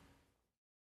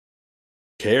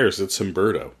cares? It's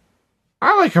Humberto.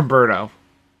 I like Humberto.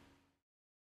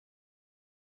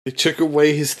 They took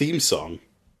away his theme song.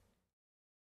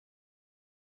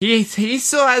 He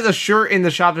still has a shirt in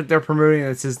the shop that they're promoting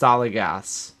that says Dolly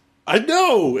Gas. I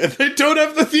know, and they don't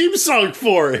have the theme song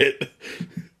for it.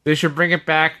 They should bring it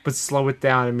back, but slow it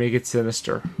down and make it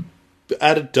sinister.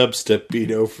 Add a dubstep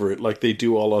beat over it like they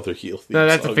do all other heel themes. No,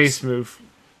 that's a face move.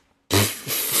 God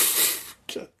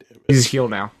damn it. He's heel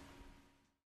now.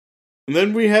 And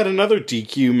then we had another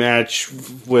DQ match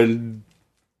when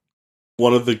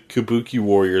one of the Kabuki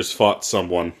Warriors fought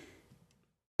someone.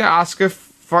 Yeah, Asuka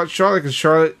fought Charlotte because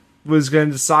Charlotte was going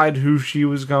to decide who she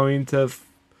was going to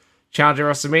challenge at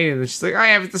WrestleMania. And she's like, I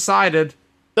haven't decided.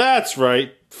 That's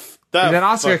right. And then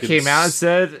Asuka came out and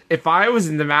said, if I was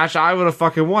in the match, I would have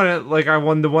fucking won it like I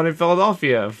won the one in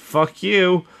Philadelphia. Fuck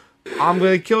you. I'm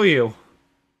going to kill you.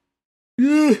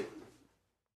 Yeah.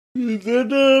 And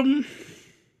then,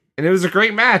 and it was a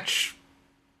great match.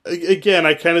 Again,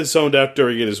 I kind of zoned out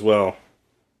during it as well.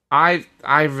 I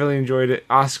really enjoyed it.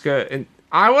 Asuka, and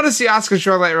I want to see Asuka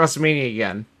Charlotte at WrestleMania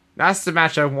again. That's the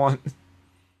match I want.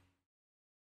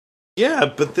 Yeah,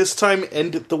 but this time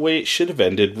ended the way it should have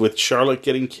ended, with Charlotte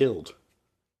getting killed.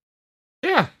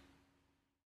 Yeah.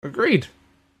 Agreed.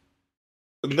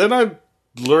 And then I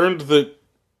learned that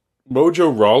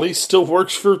Mojo Rawley still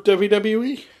works for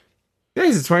WWE. Yeah,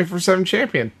 he's a 24/7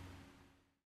 champion.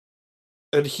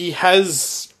 And he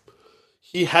has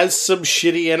some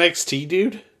shitty NXT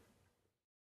dude?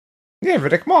 Yeah,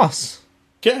 Riddick Moss.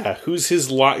 Yeah, who's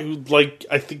his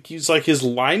I think he's like his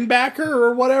linebacker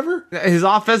or whatever? His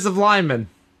offensive lineman.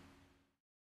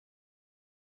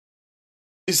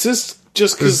 Is this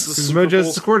just because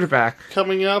Mojo's the quarterback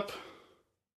coming up?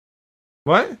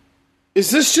 What? Is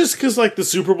this just because like the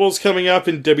Super Bowl's coming up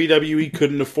and WWE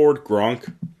couldn't afford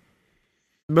Gronk?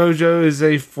 Mojo is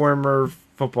a former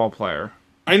football player.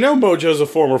 I know Mojo's a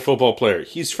former football player.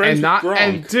 He's friends with Gronk.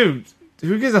 And dude,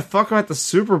 who gives a fuck about the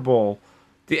Super Bowl?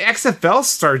 The XFL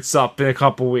starts up in a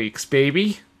couple weeks,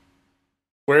 baby.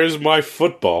 Where's my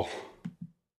football?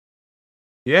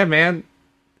 Yeah, man.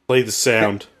 Play the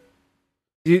sound.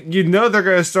 You know they're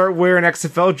gonna start wearing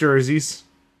XFL jerseys.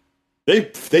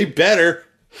 They better.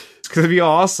 It's gonna be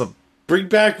awesome. Bring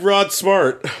back Rod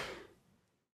Smart.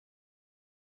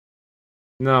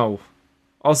 No.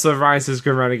 Also, Ryan says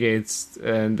good Renegades,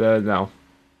 and no.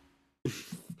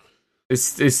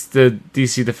 It's the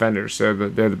DC Defenders. They're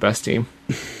the best team.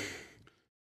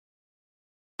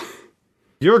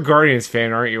 You're a Guardians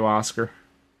fan, aren't you, Oscar?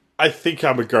 I think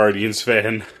I'm a Guardians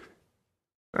fan.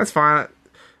 That's fine.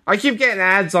 I keep getting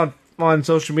ads on on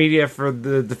social media for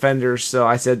the Defenders, so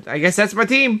I said, I guess that's my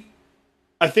team.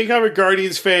 I think I'm a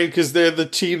Guardians fan because they're the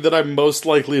team that I'm most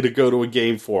likely to go to a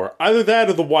game for. Either that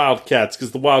or the Wildcats,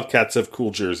 because the Wildcats have cool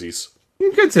jerseys.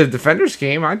 You can go to the Defenders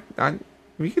game.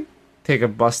 We could take a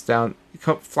bus down,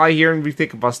 fly here, and we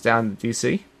take a bus down to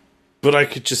DC. But I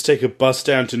could just take a bus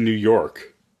down to New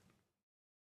York.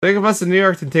 Take a bus to New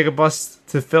York, then take a bus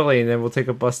to Philly, and then we'll take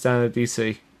a bus down to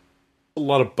DC. A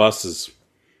lot of buses.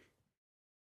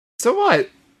 So what?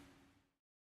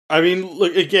 I mean,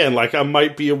 look, again, like, I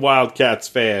might be a Wildcats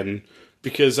fan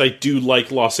because I do like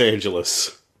Los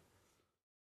Angeles.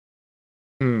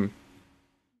 And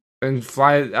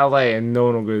fly to LA and no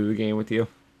one will go to the game with you.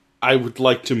 I would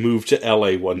like to move to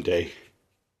LA one day.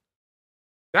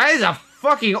 That is a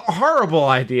fucking horrible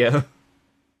idea.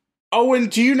 Oh,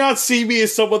 and do you not see me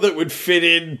as someone that would fit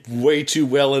in way too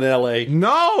well in LA?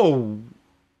 No!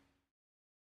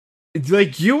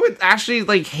 Like, you would actually,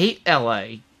 like, hate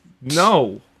LA.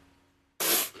 No.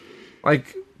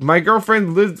 Like, my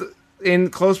girlfriend lived in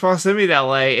close proximity to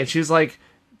LA, and she's like,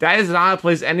 that is not a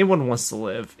place anyone wants to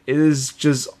live. It is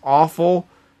just awful,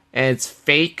 and it's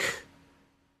fake.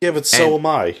 Yeah, but so am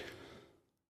I.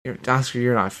 Oscar,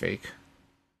 you're not fake.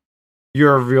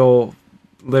 You're a real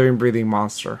living, breathing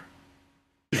monster.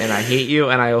 And I hate you,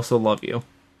 and I also love you.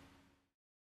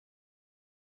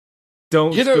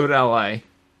 Don't go to LA.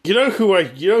 You know who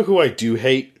I do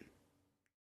hate?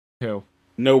 Who?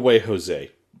 No Way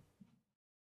Jose.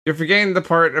 You're forgetting the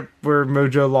part where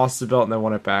Mojo lost the belt and then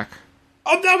won it back.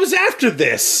 Oh, that was after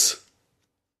this!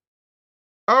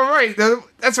 Oh, right.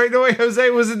 That's right. No Way Jose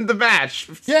was in the match.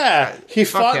 Yeah, he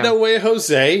fought No Way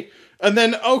Jose, and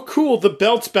then, oh cool, the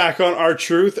belt's back on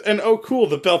R-Truth, and oh cool,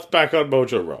 the belt's back on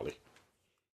Mojo Rawley.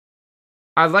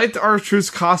 I liked R-Truth's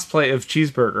cosplay of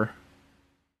Cheeseburger.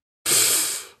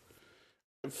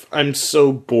 I'm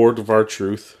so bored of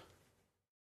R-Truth.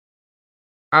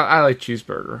 I like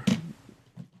Cheeseburger.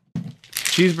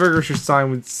 Cheeseburger should sign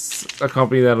with a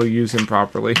company that'll use him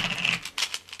properly.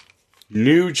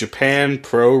 New Japan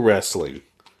Pro Wrestling.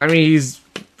 I mean, he's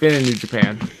been in New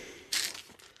Japan.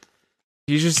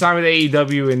 He should sign with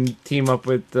AEW and team up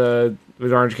with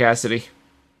Orange Cassidy.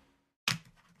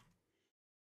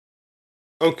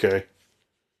 Okay.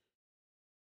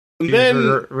 And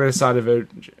then side of it.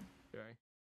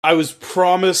 I was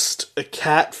promised a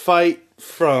cat fight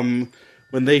from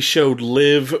when they showed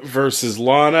Liv versus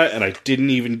Lana, and I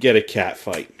didn't even get a cat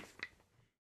fight.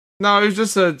 No, it was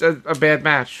just a bad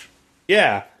match.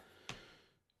 Yeah.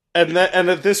 And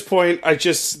at this point,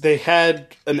 they had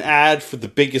an ad for The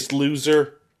Biggest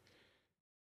Loser,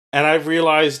 and I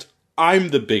realized I'm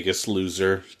the biggest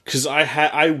loser, because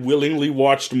I willingly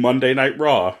watched Monday Night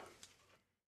Raw.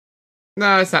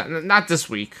 No, it's not this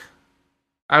week.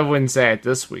 I wouldn't say it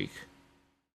this week.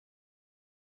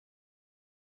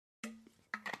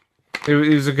 It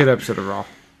was a good episode of Raw.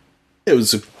 It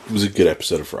was a good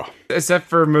episode of Raw. Except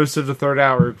for most of the third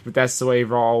hour, but that's the way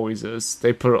Raw always is.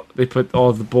 They put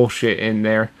all the bullshit in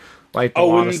there. Like a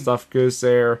lot of stuff goes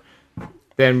there.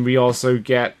 Then we also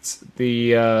get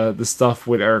the stuff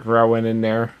with Eric Rowan in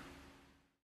there.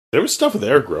 There was stuff with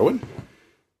Eric Rowan?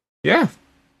 Yeah.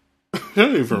 I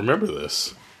don't even remember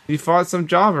this. He fought some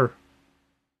jobber.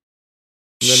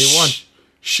 And then he won.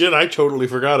 Shit, I totally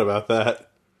forgot about that.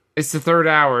 It's the third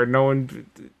hour. No one...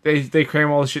 They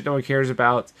cram all the shit no one cares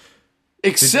about.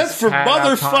 Except for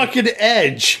motherfucking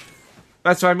Edge.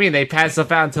 That's what I mean. They pad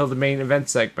stuff out until the main event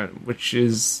segment, which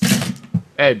is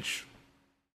Edge.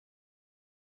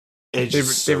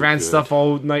 They ran stuff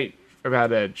all night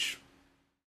about Edge.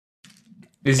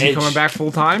 Is he coming back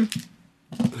full time?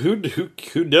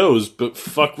 Who knows? But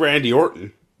fuck Randy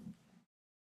Orton.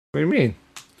 What do you mean?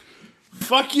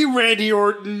 Fuck you, Randy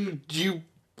Orton. You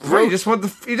he just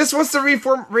wants to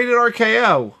reform Rated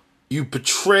RKO. You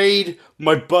betrayed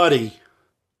my buddy.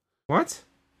 What?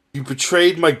 You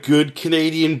betrayed my good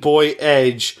Canadian boy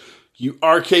Edge. You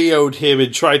RKO'd him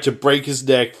and tried to break his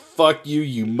neck. Fuck you,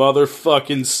 you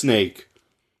motherfucking snake.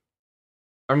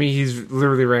 I mean, he's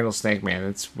literally Randall Snake Man.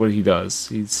 That's what he does.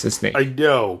 He's a snake. I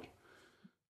know.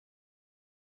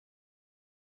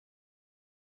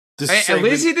 At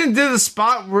least he didn't do the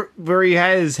spot where he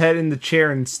had his head in the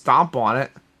chair and stomp on it.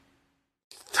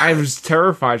 I was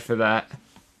terrified for that.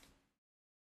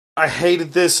 I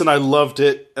hated this and I loved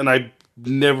it, and I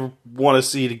never want to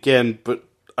see it again, but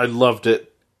I loved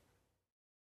it.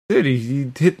 Dude,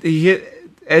 he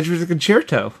hit Edge with a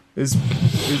concerto. It's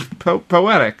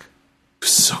poetic. It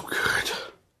was so good.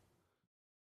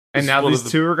 And now these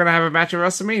two are going to have a match at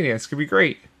WrestleMania. It's going to be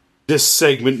great. This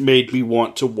segment made me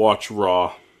want to watch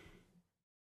Raw.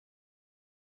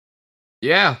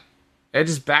 Yeah. Edge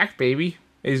is back, baby.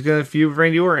 He's gonna feud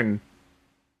Randy Orton.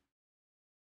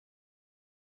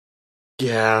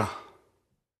 Yeah.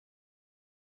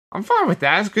 I'm fine with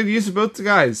that. It's good use of both the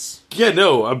guys. Yeah,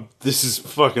 no, this is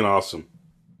fucking awesome.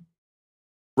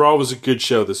 Raw was a good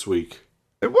show this week.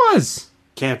 It was.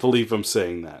 Can't believe I'm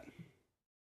saying that.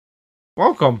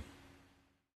 Welcome.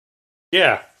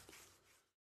 Yeah.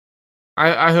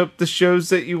 I hope the shows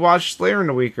that you watched later in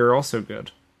the week are also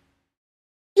good.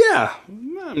 Yeah.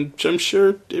 I'm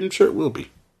sure it will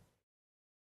be.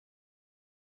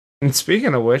 And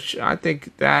speaking of which, I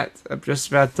think that just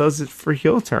about does it for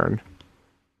Heel Turn.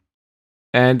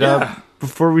 And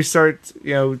before we start,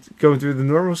 going through the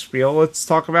normal spiel, let's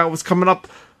talk about what's coming up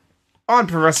on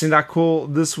ProWrestling.cool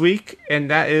this week,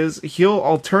 and that is Heel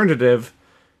Alternative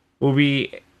will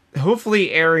be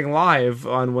hopefully airing live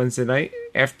on Wednesday night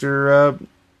after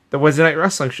the Wednesday night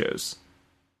wrestling shows.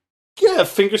 Yeah,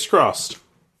 fingers crossed.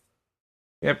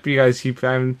 Yep, you guys keep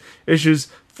having issues.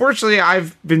 Fortunately,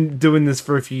 I've been doing this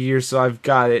for a few years, so I've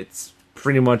got it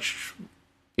pretty much,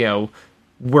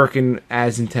 working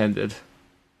as intended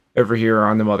over here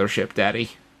on the mothership,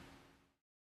 Daddy.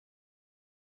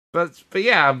 But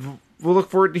yeah, we'll look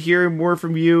forward to hearing more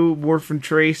from you, more from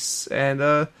Trace,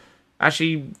 and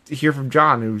actually hear from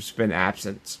John, who's been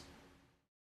absent.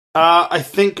 I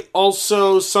think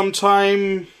also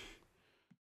sometime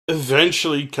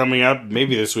eventually coming up,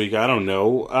 maybe this week, I don't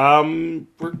know.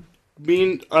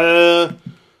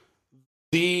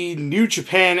 The New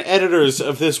Japan editors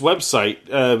of this website,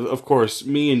 of course,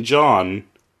 me and John,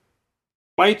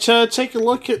 might take a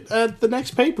look at the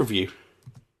next pay-per-view.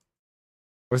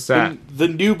 What's that? The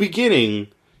New Beginning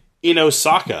in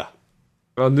Osaka.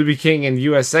 Well, Newbie King in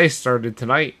USA started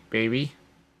tonight, baby.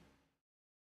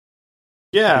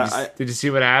 Yeah. Did you see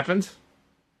what happened?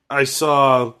 I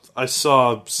saw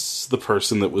the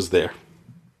person that was there.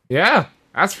 Yeah,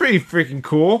 that's pretty freaking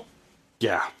cool.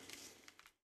 Yeah.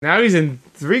 Now he's in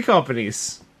 3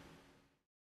 companies.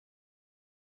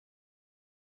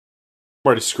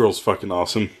 Marty Scurll's fucking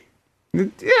awesome.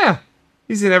 Yeah,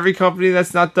 he's in every company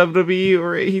that's not WWE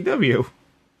or AEW.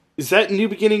 Is that New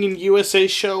Beginning in USA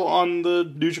show on the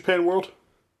New Japan World?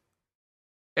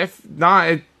 If not,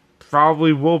 it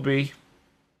probably will be.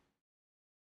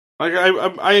 Like,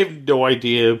 I have no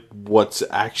idea what's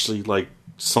actually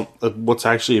what's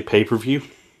actually a pay-per-view.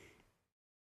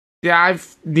 Yeah, I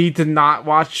need to not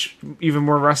watch even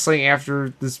more wrestling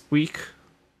after this week.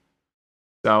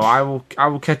 So I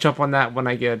will catch up on that when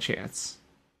I get a chance.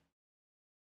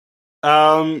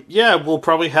 Yeah, we'll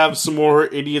probably have some more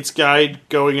Idiot's Guide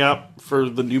going up for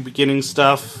the New Beginning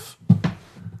stuff.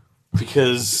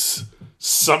 Because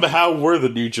somehow we're the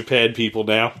New Japan people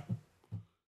now.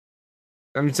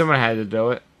 I mean, someone had to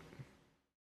do it.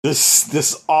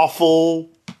 This awful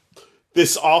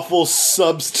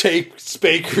Subs Tapes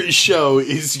Bakery show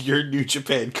is your New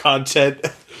Japan content.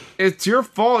 It's your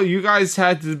fault. You guys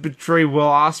had to betray Will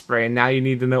Ospreay, and now you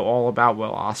need to know all about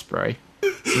Will Ospreay,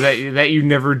 so that you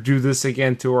never do this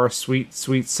again to our sweet,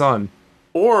 sweet son.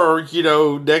 Or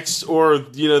this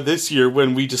year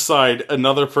when we decide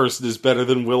another person is better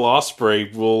than Will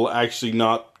Ospreay,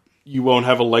 you won't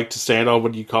have a leg to stand on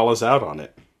when you call us out on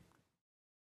it.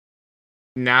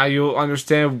 Now you'll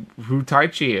understand who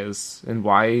Taichi is and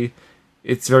why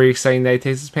it's very exciting that he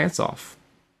takes his pants off.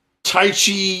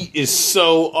 Taichi is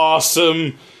so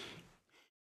awesome.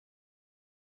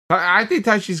 I think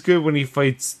Taichi's good when he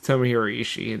fights Tomohiro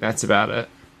Ishii. That's about it.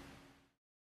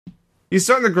 He's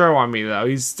starting to grow on me, though.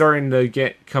 He's starting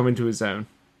to come into his own.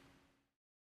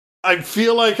 I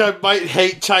feel like I might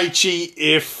hate Taichi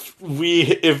if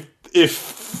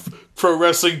Pro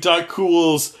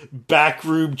Wrestling.cool's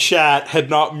backroom chat had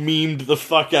not memed the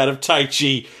fuck out of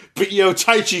Taichi. But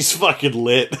Taichi's fucking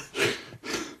lit.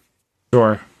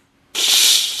 Sure.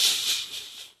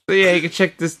 So yeah, you can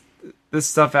check this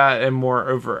stuff out and more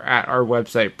over at our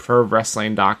website,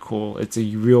 ProWrestling.cool. It's a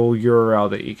real URL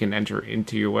that you can enter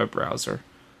into your web browser.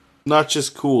 Not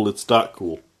just cool, it's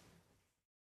 .cool.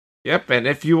 Yep, and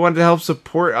if you want to help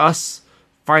support us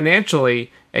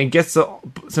financially and get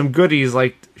some goodies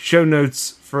like show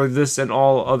notes for this and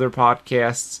all other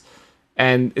podcasts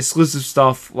and exclusive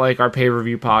stuff like our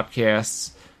pay-per-view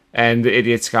podcasts and the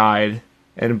Idiot's Guide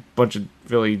and a bunch of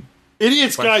really...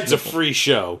 Idiot's Guide's a free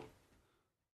show.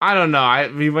 I don't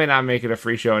know. We might not make it a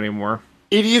free show anymore.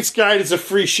 Idiot's Guide is a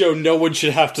free show. No one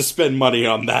should have to spend money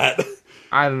on that.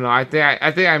 I don't know. I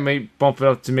think I might bump it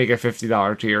up to make a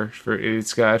 $50 tier for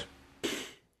Idiot's Guide.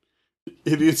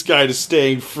 Idiot's Guide is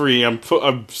staying free. I'm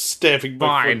stamping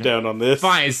my foot down on this.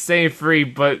 Fine, it's staying free,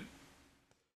 but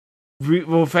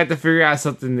we'll have to figure out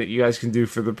something that you guys can do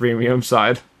for the premium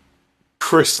side.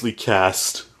 Chrisley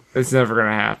cast. It's never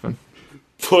gonna happen.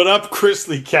 Put up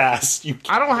Chrisley Cast.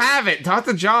 I don't have it. Talk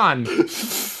to John.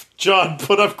 John,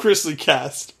 put up Chrisley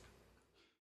Cast.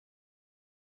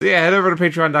 Yeah, head over to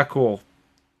patreon.cool.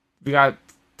 We got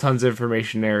tons of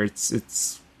information there.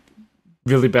 It's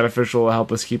really beneficial to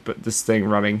help us keep this thing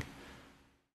running.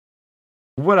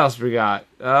 What else we got?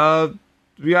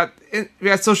 We got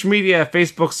social media.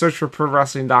 Facebook, search for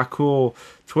ProWrestling.cool.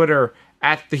 Twitter,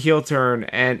 @TheHeelTurn,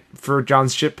 and for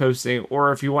John's shit posting.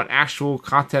 Or if you want actual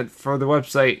content for the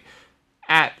website,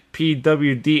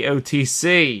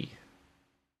 @PWDOTC.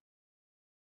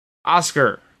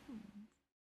 Oscar,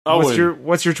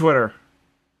 what's your Twitter?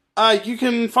 You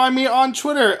can find me on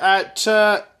Twitter at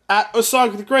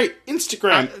Osaga the Great.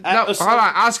 Instagram hold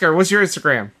on, Oscar. What's your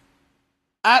Instagram?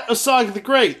 At Osaga the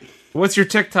Great. What's your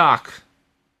TikTok?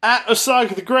 At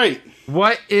Osaga the Great.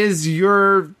 What is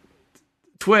your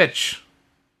Twitch?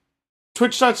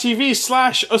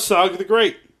 Twitch.tv/Osaga the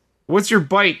Great. What's your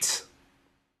bite?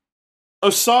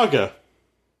 Osaga.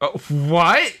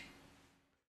 What?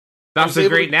 Not so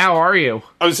great now, are you?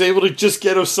 I was able to just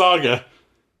get Osaga.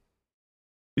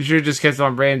 You should have just kept it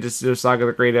on brand, just do Osaga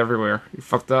the Great everywhere. You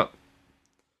fucked up.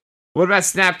 What about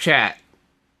Snapchat?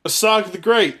 Osaga the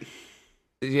Great.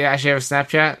 You actually have a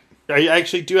Snapchat? I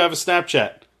actually do have a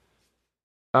Snapchat.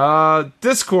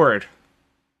 Discord.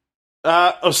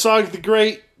 Osaga the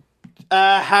Great.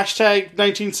 Hashtag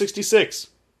 1966.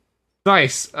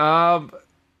 Nice.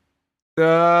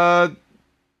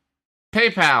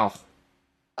 PayPal.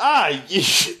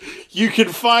 You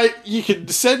can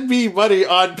send me money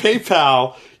on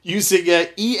PayPal using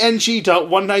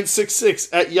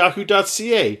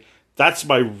eng.1966@yahoo.ca. That's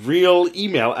my real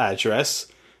email address.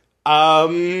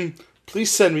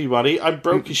 Please send me money. I'm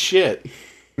broke as shit.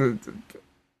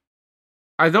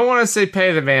 I don't want to say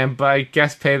pay the man, but I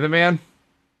guess pay the man.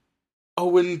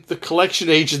 Oh, and the collection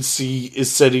agency is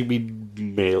sending me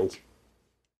mail.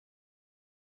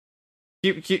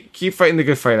 Keep fighting the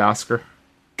good fight, Oscar.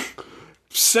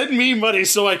 Send me money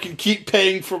so I can keep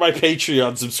paying for my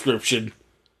Patreon subscription.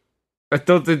 I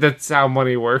don't think that's how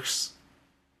money works.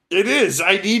 It is.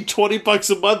 I need $20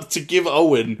 a month to give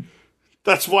Owen.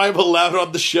 That's why I'm allowed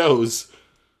on the shows.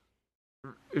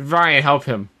 Ryan, help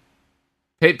him.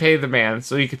 Pay the man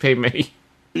so he can pay me.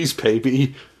 Please pay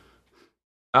me.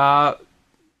 And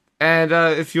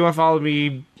if you want to follow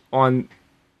me on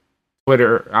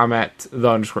Twitter, I'm at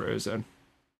 @the_ozone.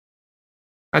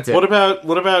 That's it. What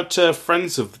about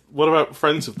friends of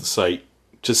the site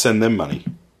to send them money?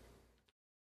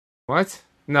 What?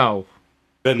 No.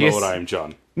 Venmo and I am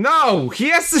John. No, he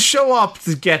has to show up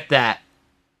to get that.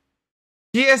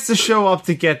 He has to show up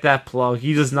to get that plug.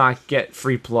 He does not get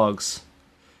free plugs.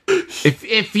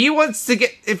 If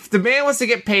the man wants to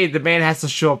get paid, the man has to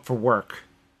show up for work.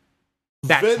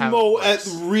 That's Venmo at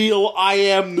real I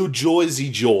am New Jersey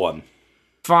John.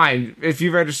 Fine, if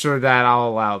you register that, I'll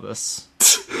allow this.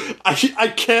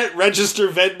 I can't register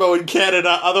Venmo in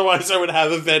Canada, otherwise I would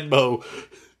have a Venmo.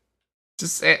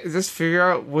 Just figure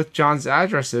out what John's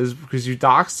address is, because you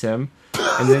doxed him,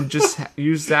 and then just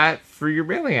use that for your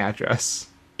mailing address.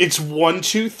 It's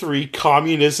 123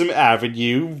 Communism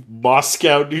Avenue,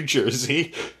 Moscow, New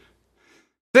Jersey.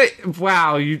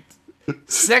 Wow,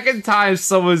 second time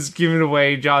someone's giving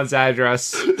away John's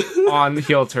address on the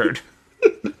Heel Turn.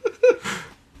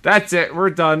 That's it, we're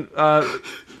done.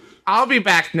 I'll be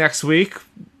back next week.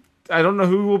 I don't know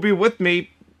who will be with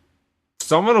me.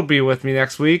 Someone will be with me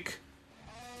next week.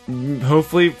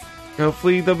 Hopefully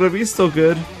WWE's still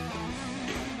good.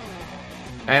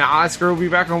 And Oscar will be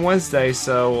back on Wednesday,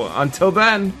 so until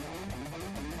then.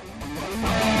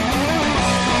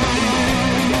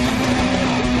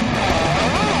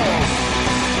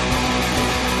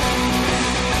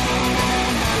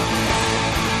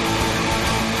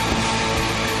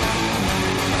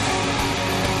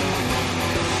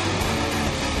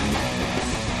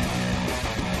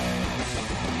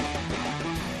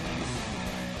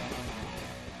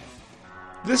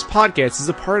 This podcast is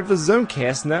a part of the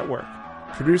Zonecast Network,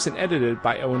 produced and edited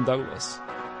by Owen Douglas.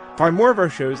 Find more of our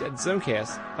shows at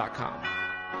zonecast.com.